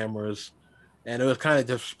block cameras. And it was kind of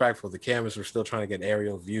disrespectful. The cameras were still trying to get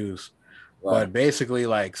aerial views. Right. But basically,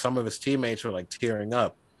 like, some of his teammates were like tearing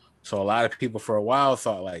up. So a lot of people for a while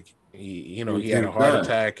thought like he had a heart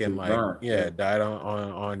attack and died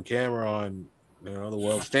on camera on, you know, the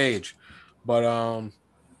world stage. But I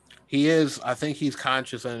think he's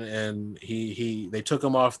conscious, and they took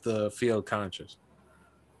him off the field conscious.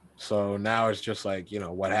 So now it's just like, you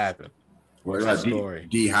know, what happened? What's the story?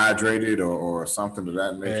 Dehydrated or something of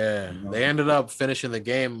that nature. Yeah, you know? They ended up finishing the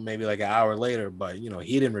game maybe like an hour later, but you know,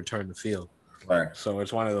 he didn't return the field. Right. So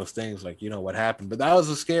it's one of those things, like, you know, what happened. But that was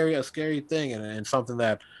a scary thing, and something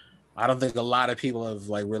that I don't think a lot of people have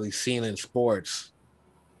like really seen in sports.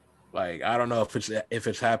 Like, I don't know if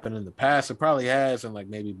it's happened in the past. It probably has, in like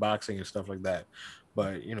maybe boxing and stuff like that.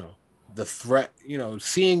 But you know, the threat, you know,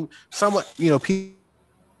 seeing someone, you know, people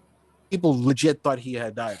legit thought he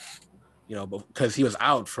had died. You know, because he was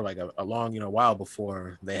out for like a long, you know, while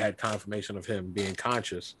before they had confirmation of him being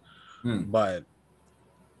conscious. But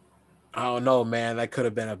I don't know, man. That could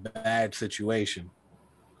have been a bad situation.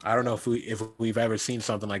 I don't know if we've ever seen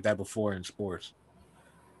something like that before in sports.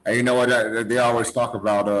 And you know what? They always talk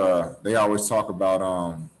about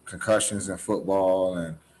concussions in football,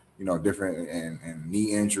 and you know, different and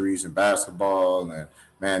knee injuries in basketball, and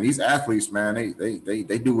man, these athletes, man,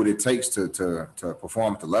 they do what it takes to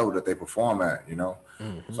perform at the level that they perform at, you know.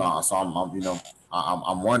 So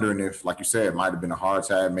I'm wondering if, like you said, it might have been a heart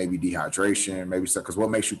attack, maybe dehydration, maybe so, because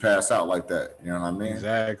what makes you pass out like that? You know what I mean?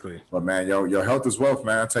 Exactly. But man, your health is wealth,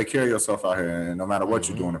 man. Take care of yourself out here, and no matter what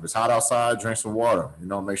you're doing, if it's hot outside, drink some water. You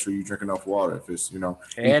know, make sure you drink enough water. If it's, you know,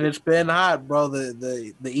 and it's been hot, bro.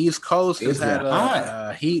 The East Coast has had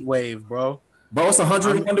a heat wave, bro. Bro, it's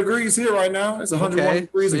 101 degrees here right now. It's 101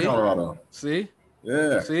 degrees in Colorado. See?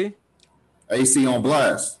 Yeah. See? AC on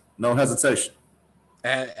blast. No hesitation.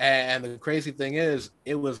 And the crazy thing is,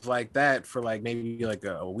 it was like that for like maybe like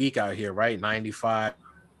a week out here, right? 95,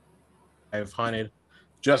 500.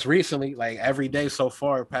 Just recently, like every day so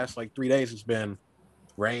far, past like 3 days, it's been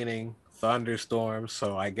raining, thunderstorms.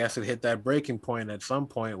 So I guess it hit that breaking point at some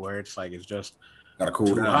point where it's like it's just gotta cool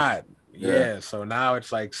too down. Hot. Yeah. So now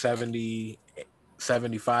it's like 70,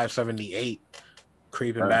 75, 78,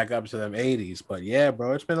 creeping back up to them 80s. But yeah,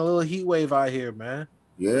 bro, it's been a little heat wave out here, man.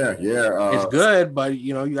 Yeah. It's good, but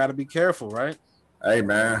you know, you got to be careful, right? Hey,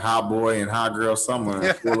 man, hot boy and hot girl summer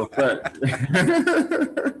in full effect.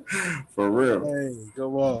 For real. Hey,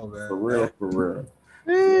 come on, man. For real.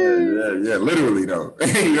 Yeah. Literally, though.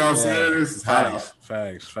 You know what I'm saying? This is hot.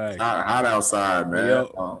 Facts. Hot outside, man.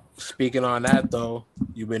 Yo, speaking on that, though,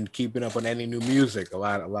 you've been keeping up on any new music. A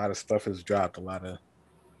lot of stuff has dropped. A lot of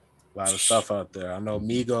A lot of stuff out there. I know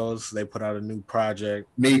Migos, they put out a new project.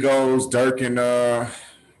 Migos, Dirk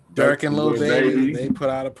Dirk and and Lil Lil Baby, Baby. they put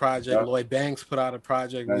out a project. Yep. Lloyd Banks put out a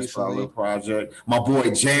project That's probably a recently. project. My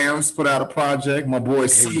boy Jams put out a project. My boy Hey,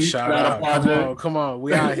 C put shout out a out. project. Come on.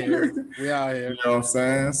 We out here. We out You here. know what I'm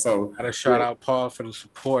saying? So Gotta yeah, shout out Paul for the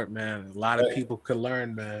support, man. A lot of hey, people could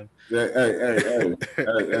learn, man. hey,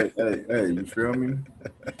 you feel me?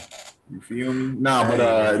 You feel me? Nah, but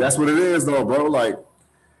Hey, man. that's what it is though, bro. Like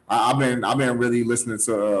I've been really listening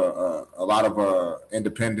to a lot of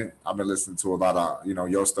independent. I've been listening to a lot of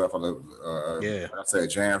your stuff. Yeah. Like I said,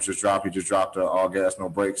 Jams just dropped. He just dropped All Gas No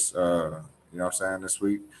Breaks. You know what I'm saying, this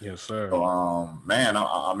week. Yes, sir. So man,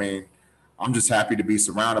 I mean, I'm just happy to be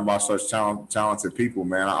surrounded by such talented people,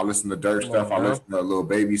 man. I listen to Dirt Come stuff. on I now. listen to Little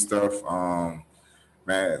Baby stuff.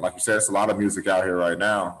 Man, like you said, it's a lot of music out here right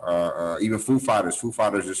now. Even Foo Fighters. Foo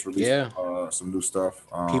Fighters just released Yeah. some new stuff.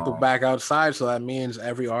 People back outside, so that means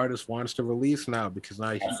every artist wants to release now because now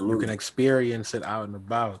you can Absolutely. experience it out and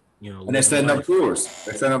about, And they're living setting up life. tours.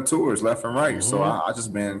 They're setting up tours left and right. So Hmm. I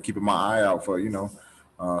just been keeping my eye out for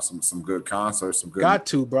some good concerts, some good. Got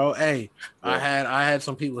to, bro. Hey, I Yeah, had I had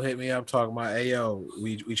some people hit me up talking about, hey yo,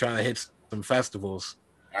 we trying to hit some festivals.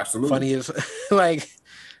 absolutely. Funny as like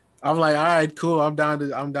I'm like, all right, cool. I'm down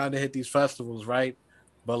to hit these festivals, right?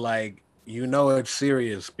 But like, it's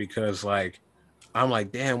serious because like I'm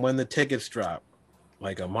like, damn, when the tickets drop,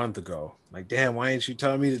 like a month ago. Like, damn, why didn't you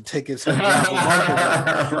tell me the tickets had dropped a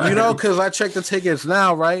month ago? Right. Because I checked the tickets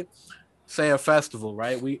now, right? Say a festival,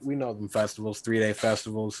 right? We know them festivals, 3-day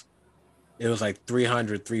festivals. It was like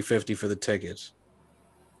 300, 350 for the tickets.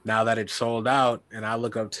 Now that it's sold out and I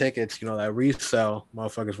look up tickets, that resell,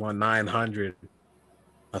 motherfuckers want 900,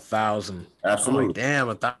 1,000. I'm like, Absolutely. damn,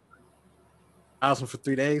 1,000 for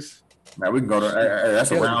 3 days? Man, we can go to. Hey,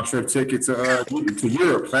 that's a Killing round me. trip ticket to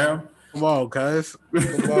Europe, fam. Come on, cuz.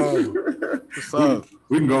 Come on. What's we up?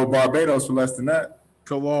 we can go to Barbados for less than that.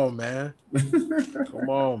 Come on, man. Come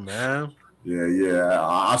on, man. Yeah.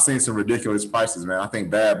 I've seen some ridiculous prices, man. I think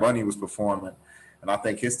Bad Bunny was performing, and I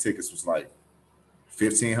think his tickets was like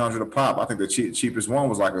 1,500 a pop. I think the cheapest one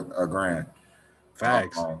was like a grand.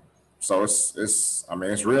 Facts. Um, so it's I mean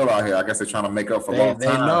it's real out here. I guess they're trying to make up for They lost they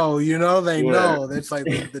time. know, they Yeah, know. It's like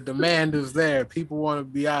the demand is there. People want to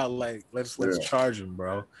be out. Like let's yeah. charge them,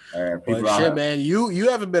 bro. And But people out shit, here. man, you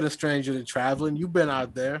haven't been a stranger to traveling. You've been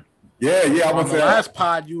out there. Yeah. I On went the to last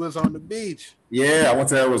pod, you was on the beach. Yeah, I went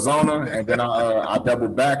to Arizona, and then I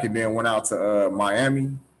doubled back and then went out to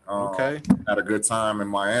Miami. Okay. Had a good time in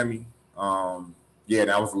Miami. Yeah,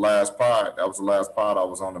 that was the last pod. That was the last pod. I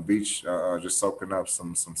was on the beach, just soaking up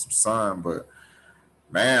some sun. But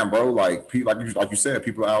man, bro, like people, like you said,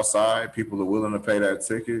 people are outside. People are willing to pay that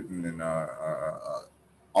ticket, and then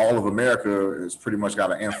all of America is pretty much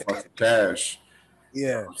got an influx of cash. You know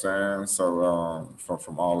Yeah. what I'm saying? So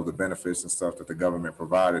from all of the benefits and stuff that the government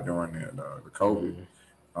provided during the COVID.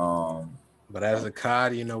 Mhm. Um, But as a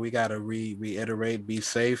COD, we gotta reiterate: be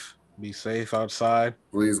safe outside.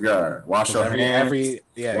 please God, wash Because your hands.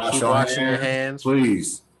 Wash keep your washing your hands, hands.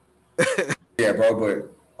 please. Yeah, bro.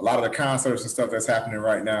 But a lot of the concerts and stuff that's happening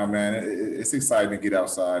right now, man, it's exciting to get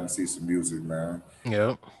outside and see some music, man.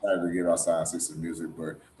 Yep. Excited to get outside and see some music,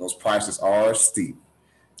 but those prices are steep.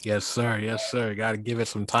 Yes, sir. Yes, sir. Got to give it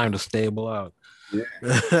some time to stable out.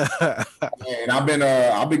 Yeah, and I've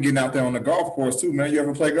been getting out there on the golf course too, man. You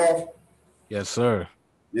ever play golf? Yes, sir.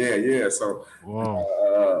 Yeah. So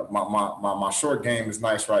Wow. my short game is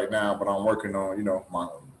nice right now, but I'm working on my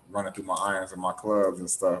running through my irons and my clubs and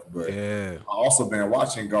stuff. But Yeah. I also been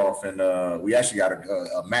watching golf, and we actually got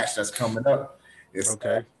a match that's coming up. It's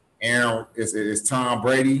Okay. Aaron. It's Tom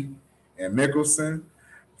Brady and Mickelson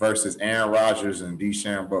versus Aaron Rodgers and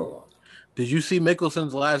DeChambeau. Did you see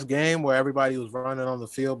Mickelson's last game where everybody was running on the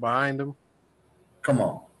field behind him? Come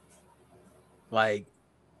on, Like,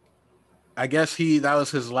 I guess that was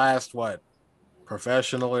his last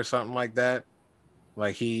professional or something like that.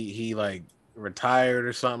 Like he like retired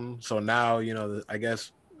or something. So now I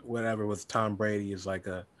guess whatever with Tom Brady is like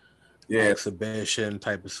a yeah, exhibition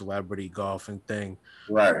type of celebrity golfing thing.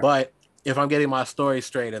 right. But if I'm getting my story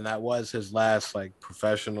straight, and that was his last like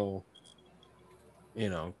professional,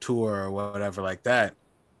 tour or whatever like that,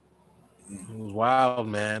 it was wild,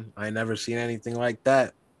 man. I never seen anything like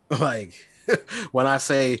that. Like when I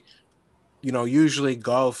say, usually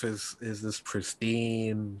golf is this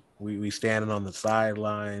pristine. We standing on the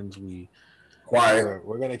sidelines. Quiet.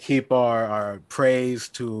 We're gonna keep our praise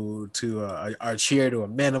to our cheer to a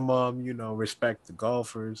minimum. Respect the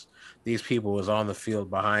golfers. These people was on the field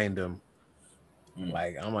behind him. Mm.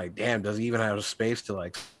 Like I'm like, damn, does he even have a space to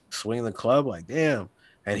like swing the club? Like, damn,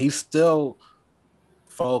 and he's still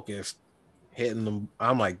focused, hitting them.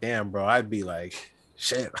 I'm like, damn, bro, I'd be like,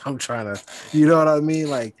 shit, I'm trying to, you know what I mean?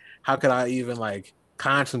 Like, how could I even like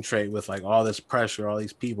concentrate with like all this pressure, all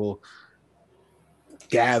these people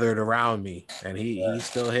gathered around me, and he's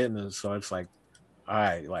still hitting us. So it's like, all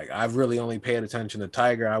right, like I've really only paid attention to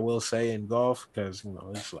Tiger, I will say, in golf, because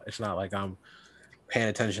it's not like I'm paying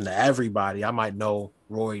attention to everybody. I might know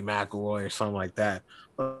Rory McIlroy or something like that.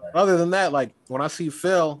 But other than that, like when I see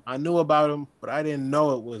Phil, I knew about him, but I didn't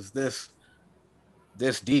know it was this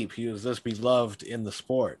deep. He was this beloved in the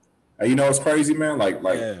sport. And you know, it's crazy, man.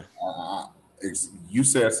 Yeah. You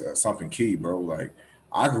said something key, bro. Like,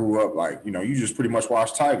 I grew up like, you just pretty much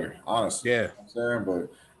watch Tiger, honestly. You Yeah. know what I'm saying,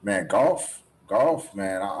 but man, golf,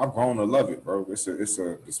 man, I've grown to love it, bro. The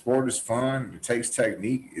sport is fun. It takes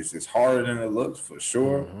technique. It's harder than it looks for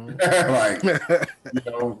sure. Mm-hmm. Like,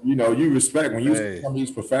 you respect when you see Hey. some of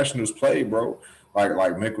these professionals play, bro. Like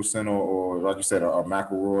Mickelson or like you said, a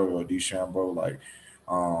McIlroy or DeChambeau. Like,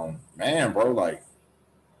 man, bro, like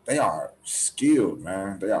they are skilled,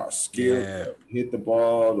 man. They are skilled. Yeah. Hit the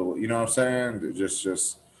ball, or, you know what I'm saying?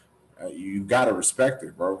 Just you gotta respect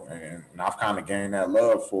it, bro. And I've kind of gained that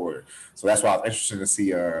love for it. So that's why I was interested to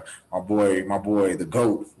see my boy, the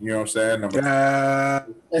GOAT. You know what I'm saying? Number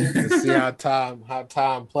Let's see two. how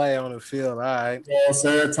Tom play on the field. All right. You know what I'm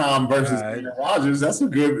saying? Tom All versus right. Aaron Rodgers. That's a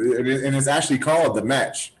good, and it's actually called the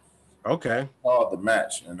match. Okay. Called the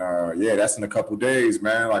match, and yeah, that's in a couple days,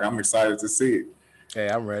 man. Like I'm excited to see it. Hey,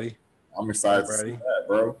 I'm ready. I'm I'm excited to see ready. that,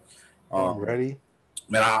 bro. I'm Um, ready.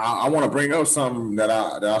 Man, I want to bring up something that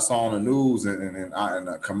I saw on the news,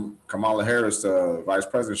 Kamala Harris, Vice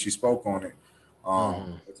President, she spoke on it.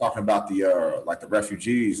 Mm-hmm. They're talking about the like the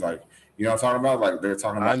refugees, like you know what I'm talking about, like they're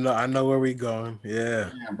talking about, I know where we going. Yeah.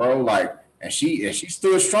 man, bro, like, and she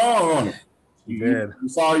stood strong on it. You did. You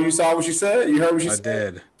saw what she said. You heard what she I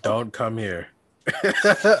said. did. Don't come here.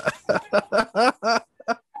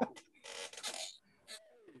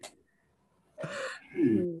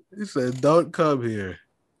 He said, "Don't come here."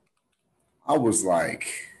 I was like,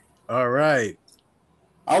 All right.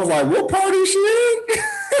 what party is she in?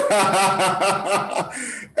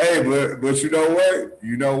 Hey, but you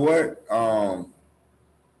know what?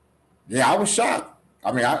 Yeah, I was shocked.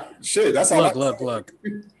 I mean, that's all I Look.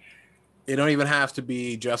 It don't even have to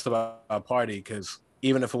be just about a party, because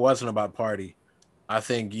even if it wasn't about party, I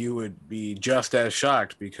think you would be just as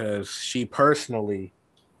shocked, because she personally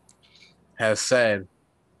has said,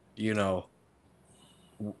 you know,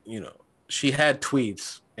 she had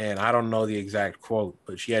tweets, and I don't know the exact quote,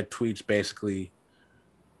 but she had tweets basically,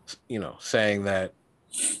 saying that,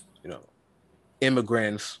 you know,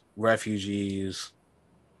 immigrants, refugees,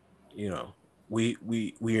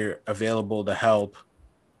 we're available to help,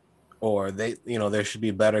 or there should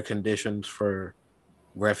be better conditions for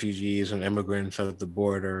refugees and immigrants at the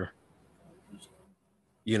border,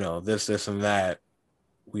 this and that.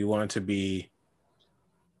 We want to be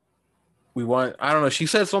I don't know, she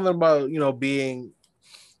said something about, being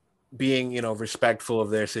respectful of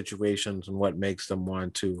their situations and what makes them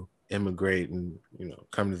want to immigrate and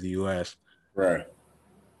come to the US. right.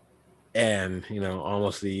 And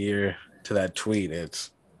almost a year to that tweet,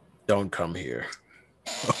 it's "Don't come here."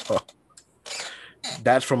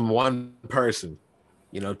 That's from one person.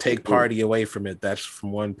 Take party away from it. That's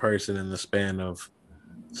from one person in the span of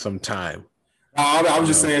some time. I was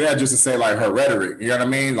just saying that just to say like her rhetoric. You know what I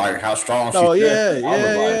mean? Like how strong she. Oh said.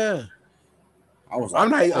 yeah. I was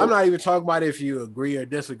like, I'm not even talking about if you agree or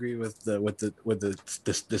disagree with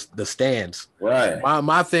the stance. Right.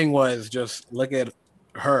 My thing was just look at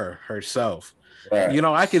herself. Right.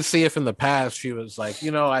 I could see if in the past she was like,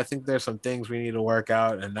 I think there's some things we need to work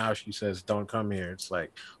out, and now she says, "Don't come here." It's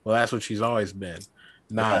like, well, that's what she's always been.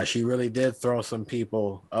 Nah, right. She really did throw some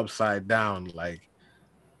people upside down. Like,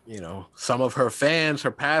 some of her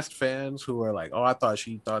past fans who were like, "Oh, I thought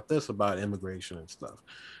she thought this about immigration and stuff."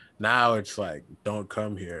 Now it's like, "Don't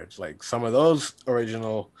come here." It's like some of those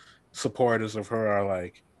original supporters of her are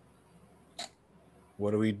like,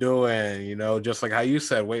 "What are we doing?" Just like how you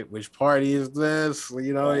said, "Wait, which party is this?"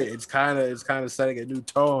 It's kind of setting a new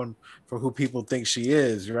tone for who people think she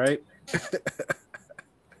is, right?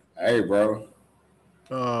 Hey, bro.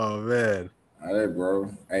 Oh man. Hey,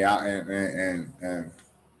 bro. Hey, and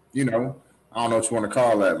I don't know what you want to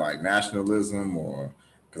call that, like nationalism, or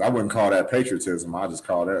because I wouldn't call that patriotism. I just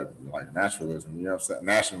call that like nationalism. You know what I'm saying?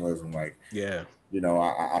 Nationalism, like, yeah.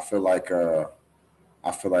 I feel like I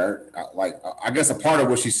guess a part of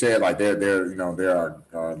what she said, like there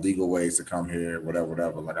are legal ways to come here,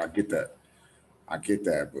 whatever. Like I get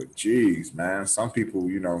that, but geez, man, some people,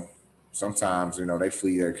 sometimes, they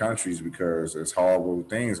flee their countries because there's horrible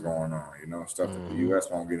things going on, stuff that the U.S.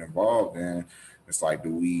 won't get involved in. It's like,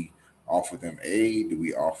 do we offer them aid? Do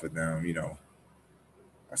we offer them,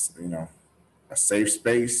 a, a safe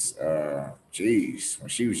space? Geez, when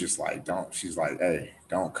she was just like, she's like, hey,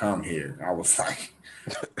 don't come here. I was like,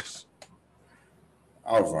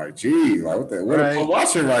 gee, like what am I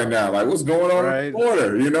watching right now? Like, what's going on in the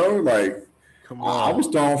border? Like, come on. I was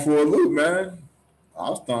thrown for a loop, man. I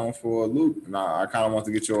was thrown for a loop, and I kind of want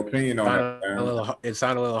to get your opinion on that. Man. It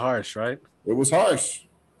sounded a little harsh, right? It was harsh.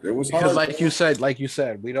 Because, like you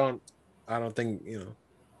said, we don't. I don't think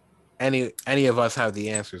any of us have the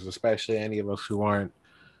answers, especially any of us who aren't,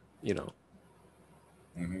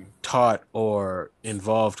 taught or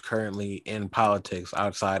involved currently in politics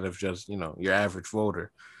outside of just your average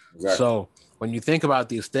voter. Exactly. So when you think about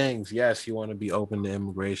these things, yes, you want to be open to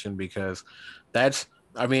immigration because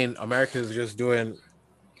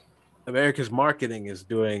America's marketing is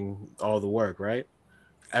doing all the work, right?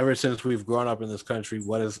 Ever since we've grown up in this country,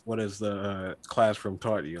 what is the classroom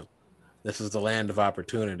taught you? This is the land of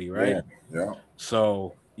opportunity, right? Yeah.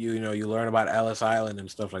 So you learn about Ellis Island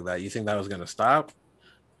and stuff like that. You think that was going to stop?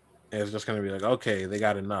 It's just going to be like, okay, they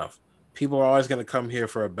got enough. People are always going to come here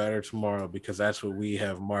for a better tomorrow because that's what we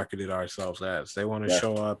have marketed ourselves as. They want to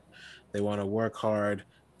show up. They want to work hard,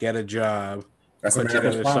 get a job, put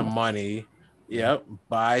together some money. Yep.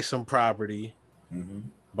 Buy some property,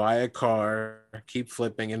 buy a car, keep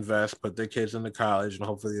flipping, invest, put their kids into college, and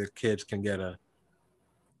hopefully their kids can get a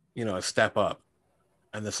step up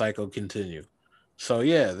and the cycle continue. So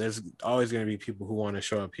yeah, there's always going to be people who want to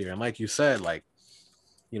show up here. And like you said, like,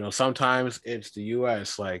 sometimes it's the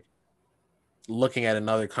U.S. like looking at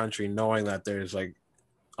another country, knowing that there's like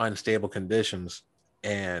unstable conditions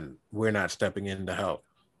and we're not stepping in to help.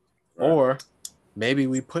 Right. Or maybe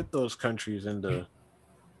we put those countries into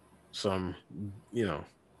some,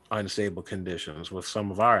 unstable conditions with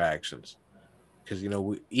some of our actions. Because,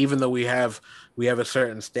 even though we have a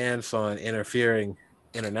certain stance on interfering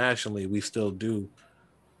internationally, we still do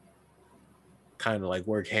kind of like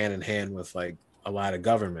work hand in hand with like a lot of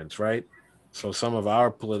governments, right? So some of our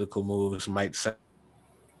political moves might send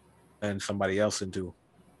somebody else into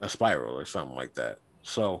a spiral or something like that.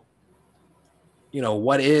 So,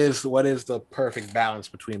 what is the perfect balance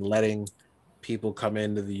between letting people come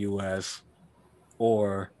into the U.S.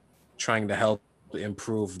 or trying to help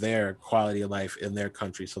improve their quality of life in their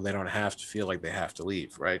country so they don't have to feel like they have to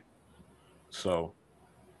leave, right? So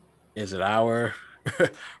is it our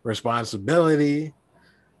responsibility?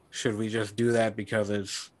 Should we just do that because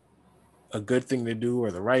it's a good thing to do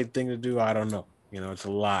or the right thing to do? I don't know. It's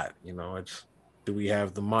a lot. It's, do we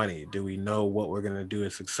have the money? Do we know what we're going to do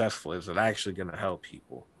is successful? Is it actually going to help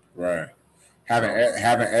people? Right. Having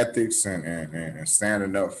ethics and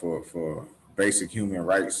standing up for basic human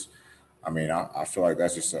rights. I mean, I feel like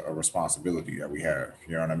that's just a responsibility that we have.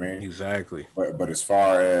 You know what I mean? Exactly. But as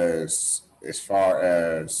far as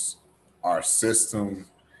our system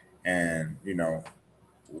and,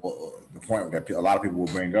 the point that a lot of people will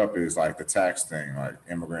bring up is like the tax thing, like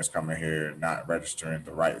immigrants coming here, not registering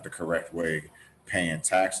the correct way, paying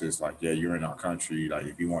taxes. Like, yeah, you're in our country. Like,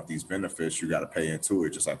 if you want these benefits, you got to pay into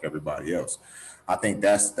it just like everybody else. I think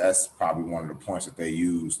that's probably one of the points that they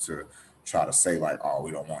use to try to say like, oh,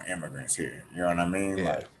 we don't want immigrants here. You know what I mean?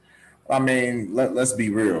 Yeah. Like, let's be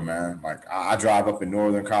real, man. Like, I drive up in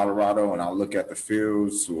northern Colorado and I look at the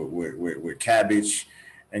fields with cabbage.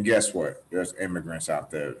 And guess what? There's immigrants out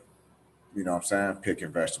there, you know what I'm saying,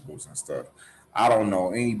 picking vegetables and stuff. I don't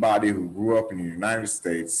know anybody who grew up in the United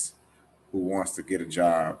States who wants to get a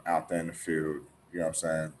job out there in the field, you know what I'm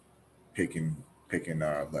saying, picking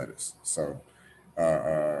lettuce. So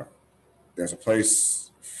there's a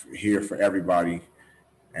place here for everybody.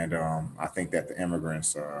 And I think that the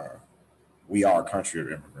immigrants, we are a country of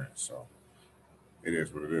immigrants. So it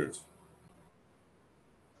is what it is.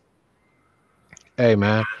 Hey,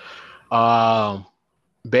 man.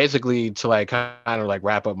 Basically, to like kind of like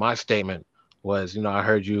wrap up my statement was, I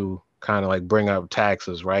heard you kind of like bring up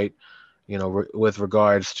taxes, right? With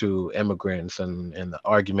regards to immigrants and the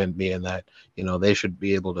argument being that, they should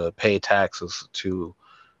be able to pay taxes to,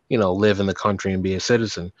 live in the country and be a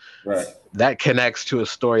citizen. Right. That connects to a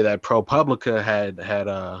story that ProPublica had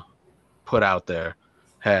put out there,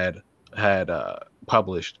 had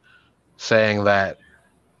published, saying that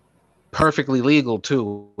perfectly legal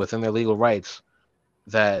too, within their legal rights,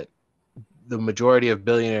 that the majority of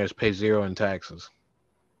billionaires pay zero in taxes.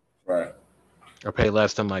 Right. Or pay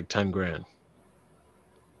less than like 10 grand.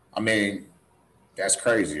 I mean, that's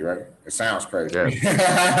crazy, right? It sounds crazy.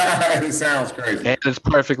 Yeah. It sounds crazy. And it's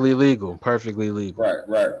perfectly legal. Perfectly legal.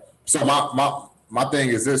 Right. So my thing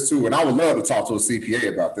is this too, and I would love to talk to a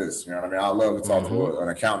CPA about this. You know what I mean? I love to talk to an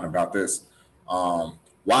accountant about this.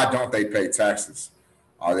 Why don't they pay taxes?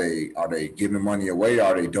 Are they giving money away?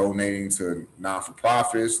 Are they donating to non for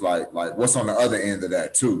profits? Like what's on the other end of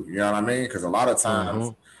that too? You know what I mean? Because a lot of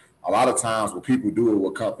times what people do or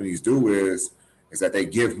what companies do is that they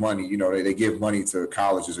give money. You know, they give money to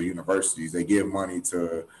colleges or universities. They give money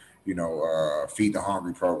to feed the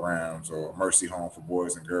hungry programs or mercy home for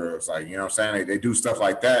boys and girls. Like, you know what I'm saying? They do stuff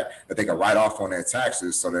like that they can write off on their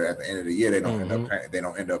taxes so that at the end of the year they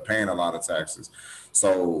don't end up paying a lot of taxes.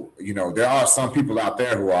 So, there are some people out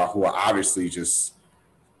there who are obviously just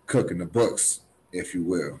cooking the books, if you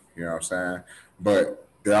will. You know what I'm saying? But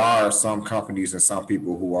there are some companies and some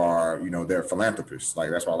people who are, they're philanthropists.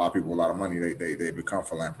 Like that's why a lot of people with a lot of money they become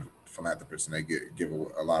philanthropists and they give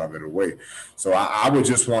a lot of it away. So I would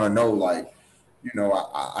just want to know, like,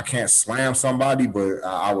 I can't slam somebody, but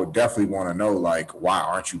I would definitely want to know, like, why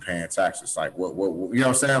aren't you paying taxes? Like, what you know what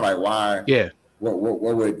I'm saying? Like, why? Yeah. What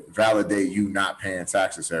would validate you not paying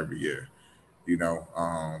taxes every year? You know,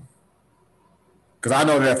 because I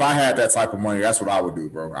know that if I had that type of money, that's what I would do,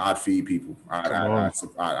 bro. I'd feed people. I'd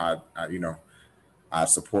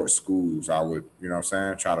support schools. I would, what I'm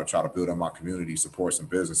saying, try to build up my community, support some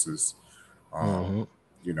businesses. Um,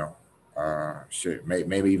 you know,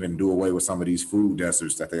 maybe even do away with some of these food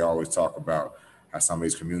deserts that they always talk about. How some of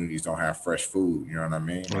these communities don't have fresh food. You know what I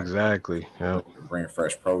mean? Like, Exactly. Yeah. bring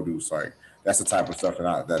fresh produce. Like that's the type of stuff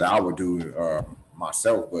that I would do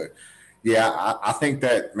myself. But yeah, I think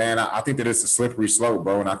that, man, I think that it's a slippery slope,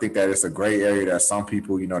 bro, and I think that it's a gray area that some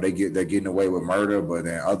people, they're getting away with murder, but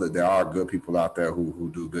then there are good people out there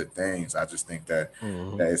who do good things. I just think that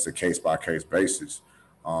it's a case by case basis.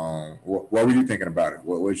 What were you thinking about it?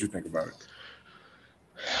 What did you think about it?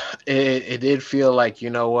 It did feel like,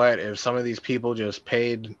 you know what, if some of these people just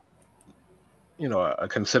paid, a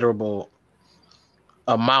considerable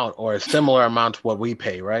amount or a similar amount to what we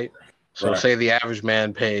pay, right? So Right. say the average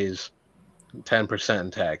man pays 10%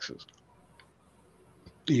 in taxes.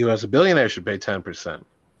 You as a billionaire should pay 10%.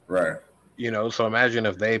 Right. So imagine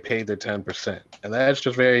if they paid their 10%. And that's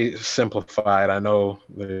just very simplified. I know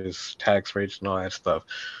there's tax rates and all that stuff.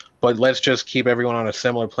 But let's just keep everyone on a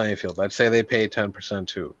similar playing field. Let's say they pay 10%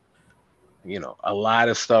 too. A lot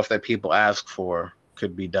of stuff that people ask for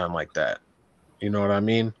could be done like that. You know what I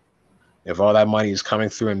mean? If all that money is coming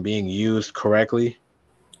through and being used correctly.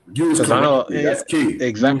 Use correctly. That's key.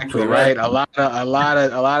 Exactly, right. A lot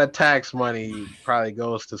of tax money probably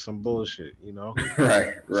goes to some bullshit,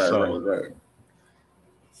 Right. So,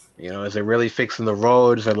 is it really fixing the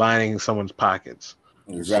roads or lining someone's pockets?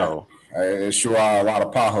 Exactly. So, there sure are a lot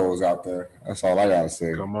of potholes out there. That's all I gotta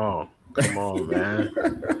say. come on, man,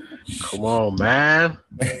 come on, man.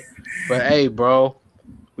 But hey, bro,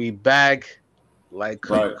 we back like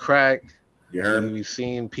crack. You heard me? We've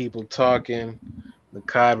seen people talking. The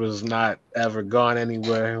COD was not ever gone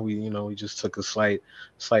anywhere. We just took a slight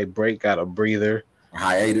break, got a breather,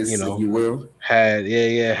 hiatus, if you will. Had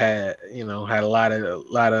a lot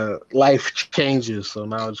of life changes. So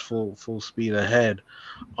now it's full speed ahead.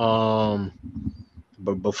 But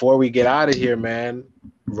before we get out of here, man,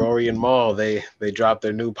 Rory and Maul, they dropped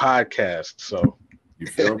their new podcast. So you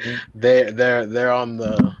feel me? they're on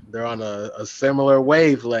a similar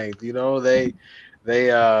wavelength.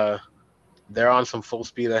 They're on some full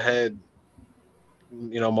speed ahead,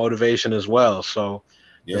 motivation as well. So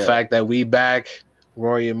the fact that we back,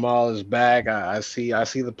 Rory and Maul is back. I see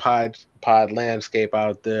the pod landscape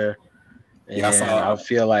out there, and I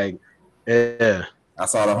feel like, I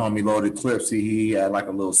saw the homie Loaded Clips. He had like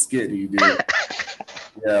a little skit he did.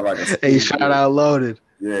 Like a skit. Hey, shout out Loaded.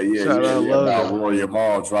 Shout out Loaded. About Rory and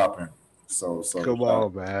Maul dropping. So come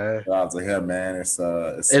on, man. Shout out to him, man. It's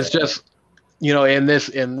just in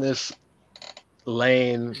this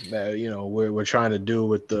lane that we're trying to do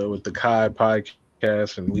with the COD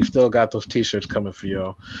podcast, and we still got those t-shirts coming for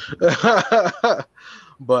y'all.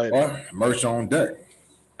 But merch on deck.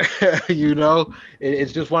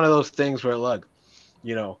 It's just one of those things where, look,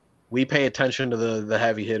 we pay attention to the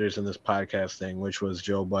heavy hitters in this podcast thing, which was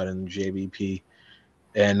Joe Budden, JBP,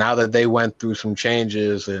 and now that they went through some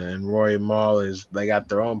changes and Rory and Maul they got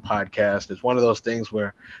their own podcast, it's one of those things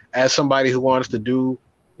where, as somebody who wants to do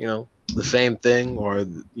the same thing, or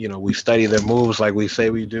we study their moves like we say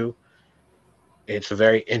we do, it's a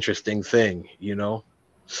very interesting thing,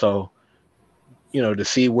 so to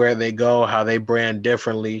see where they go, how they brand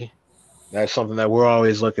differently, that's something that we're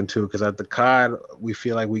always looking to, because at the COD we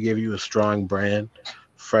feel like we give you a strong brand,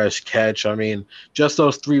 fresh catch. I mean, just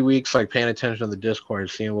those 3 weeks, like paying attention to the Discord,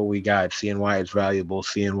 seeing what we got, seeing why it's valuable,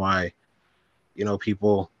 seeing why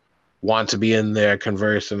people want to be in there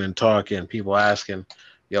conversing and talking. People asking,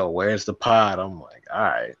 "Yo, where's the pod?" I'm like, "All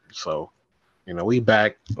right." So, we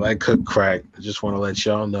back like cook crack. I just want to let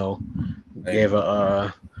y'all know. Gave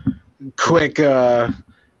a quick gave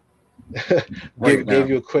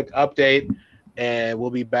you a quick update, and we'll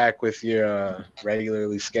be back with your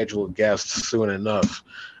regularly scheduled guests soon enough.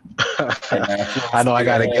 I know I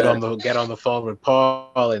got to get on the phone with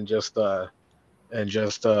Paul and just kind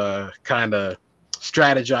of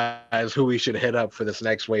strategize who we should hit up for this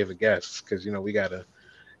next wave of guests, because we got to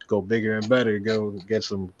go bigger and better, go get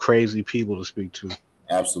some crazy people to speak to.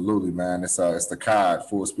 Absolutely, man. It's the COD,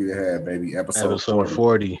 full speed ahead, baby. Episode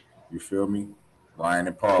 40. You feel me? Ryan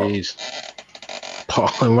and Paul. Peace.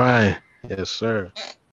 Paul and Ryan. Yes, sir.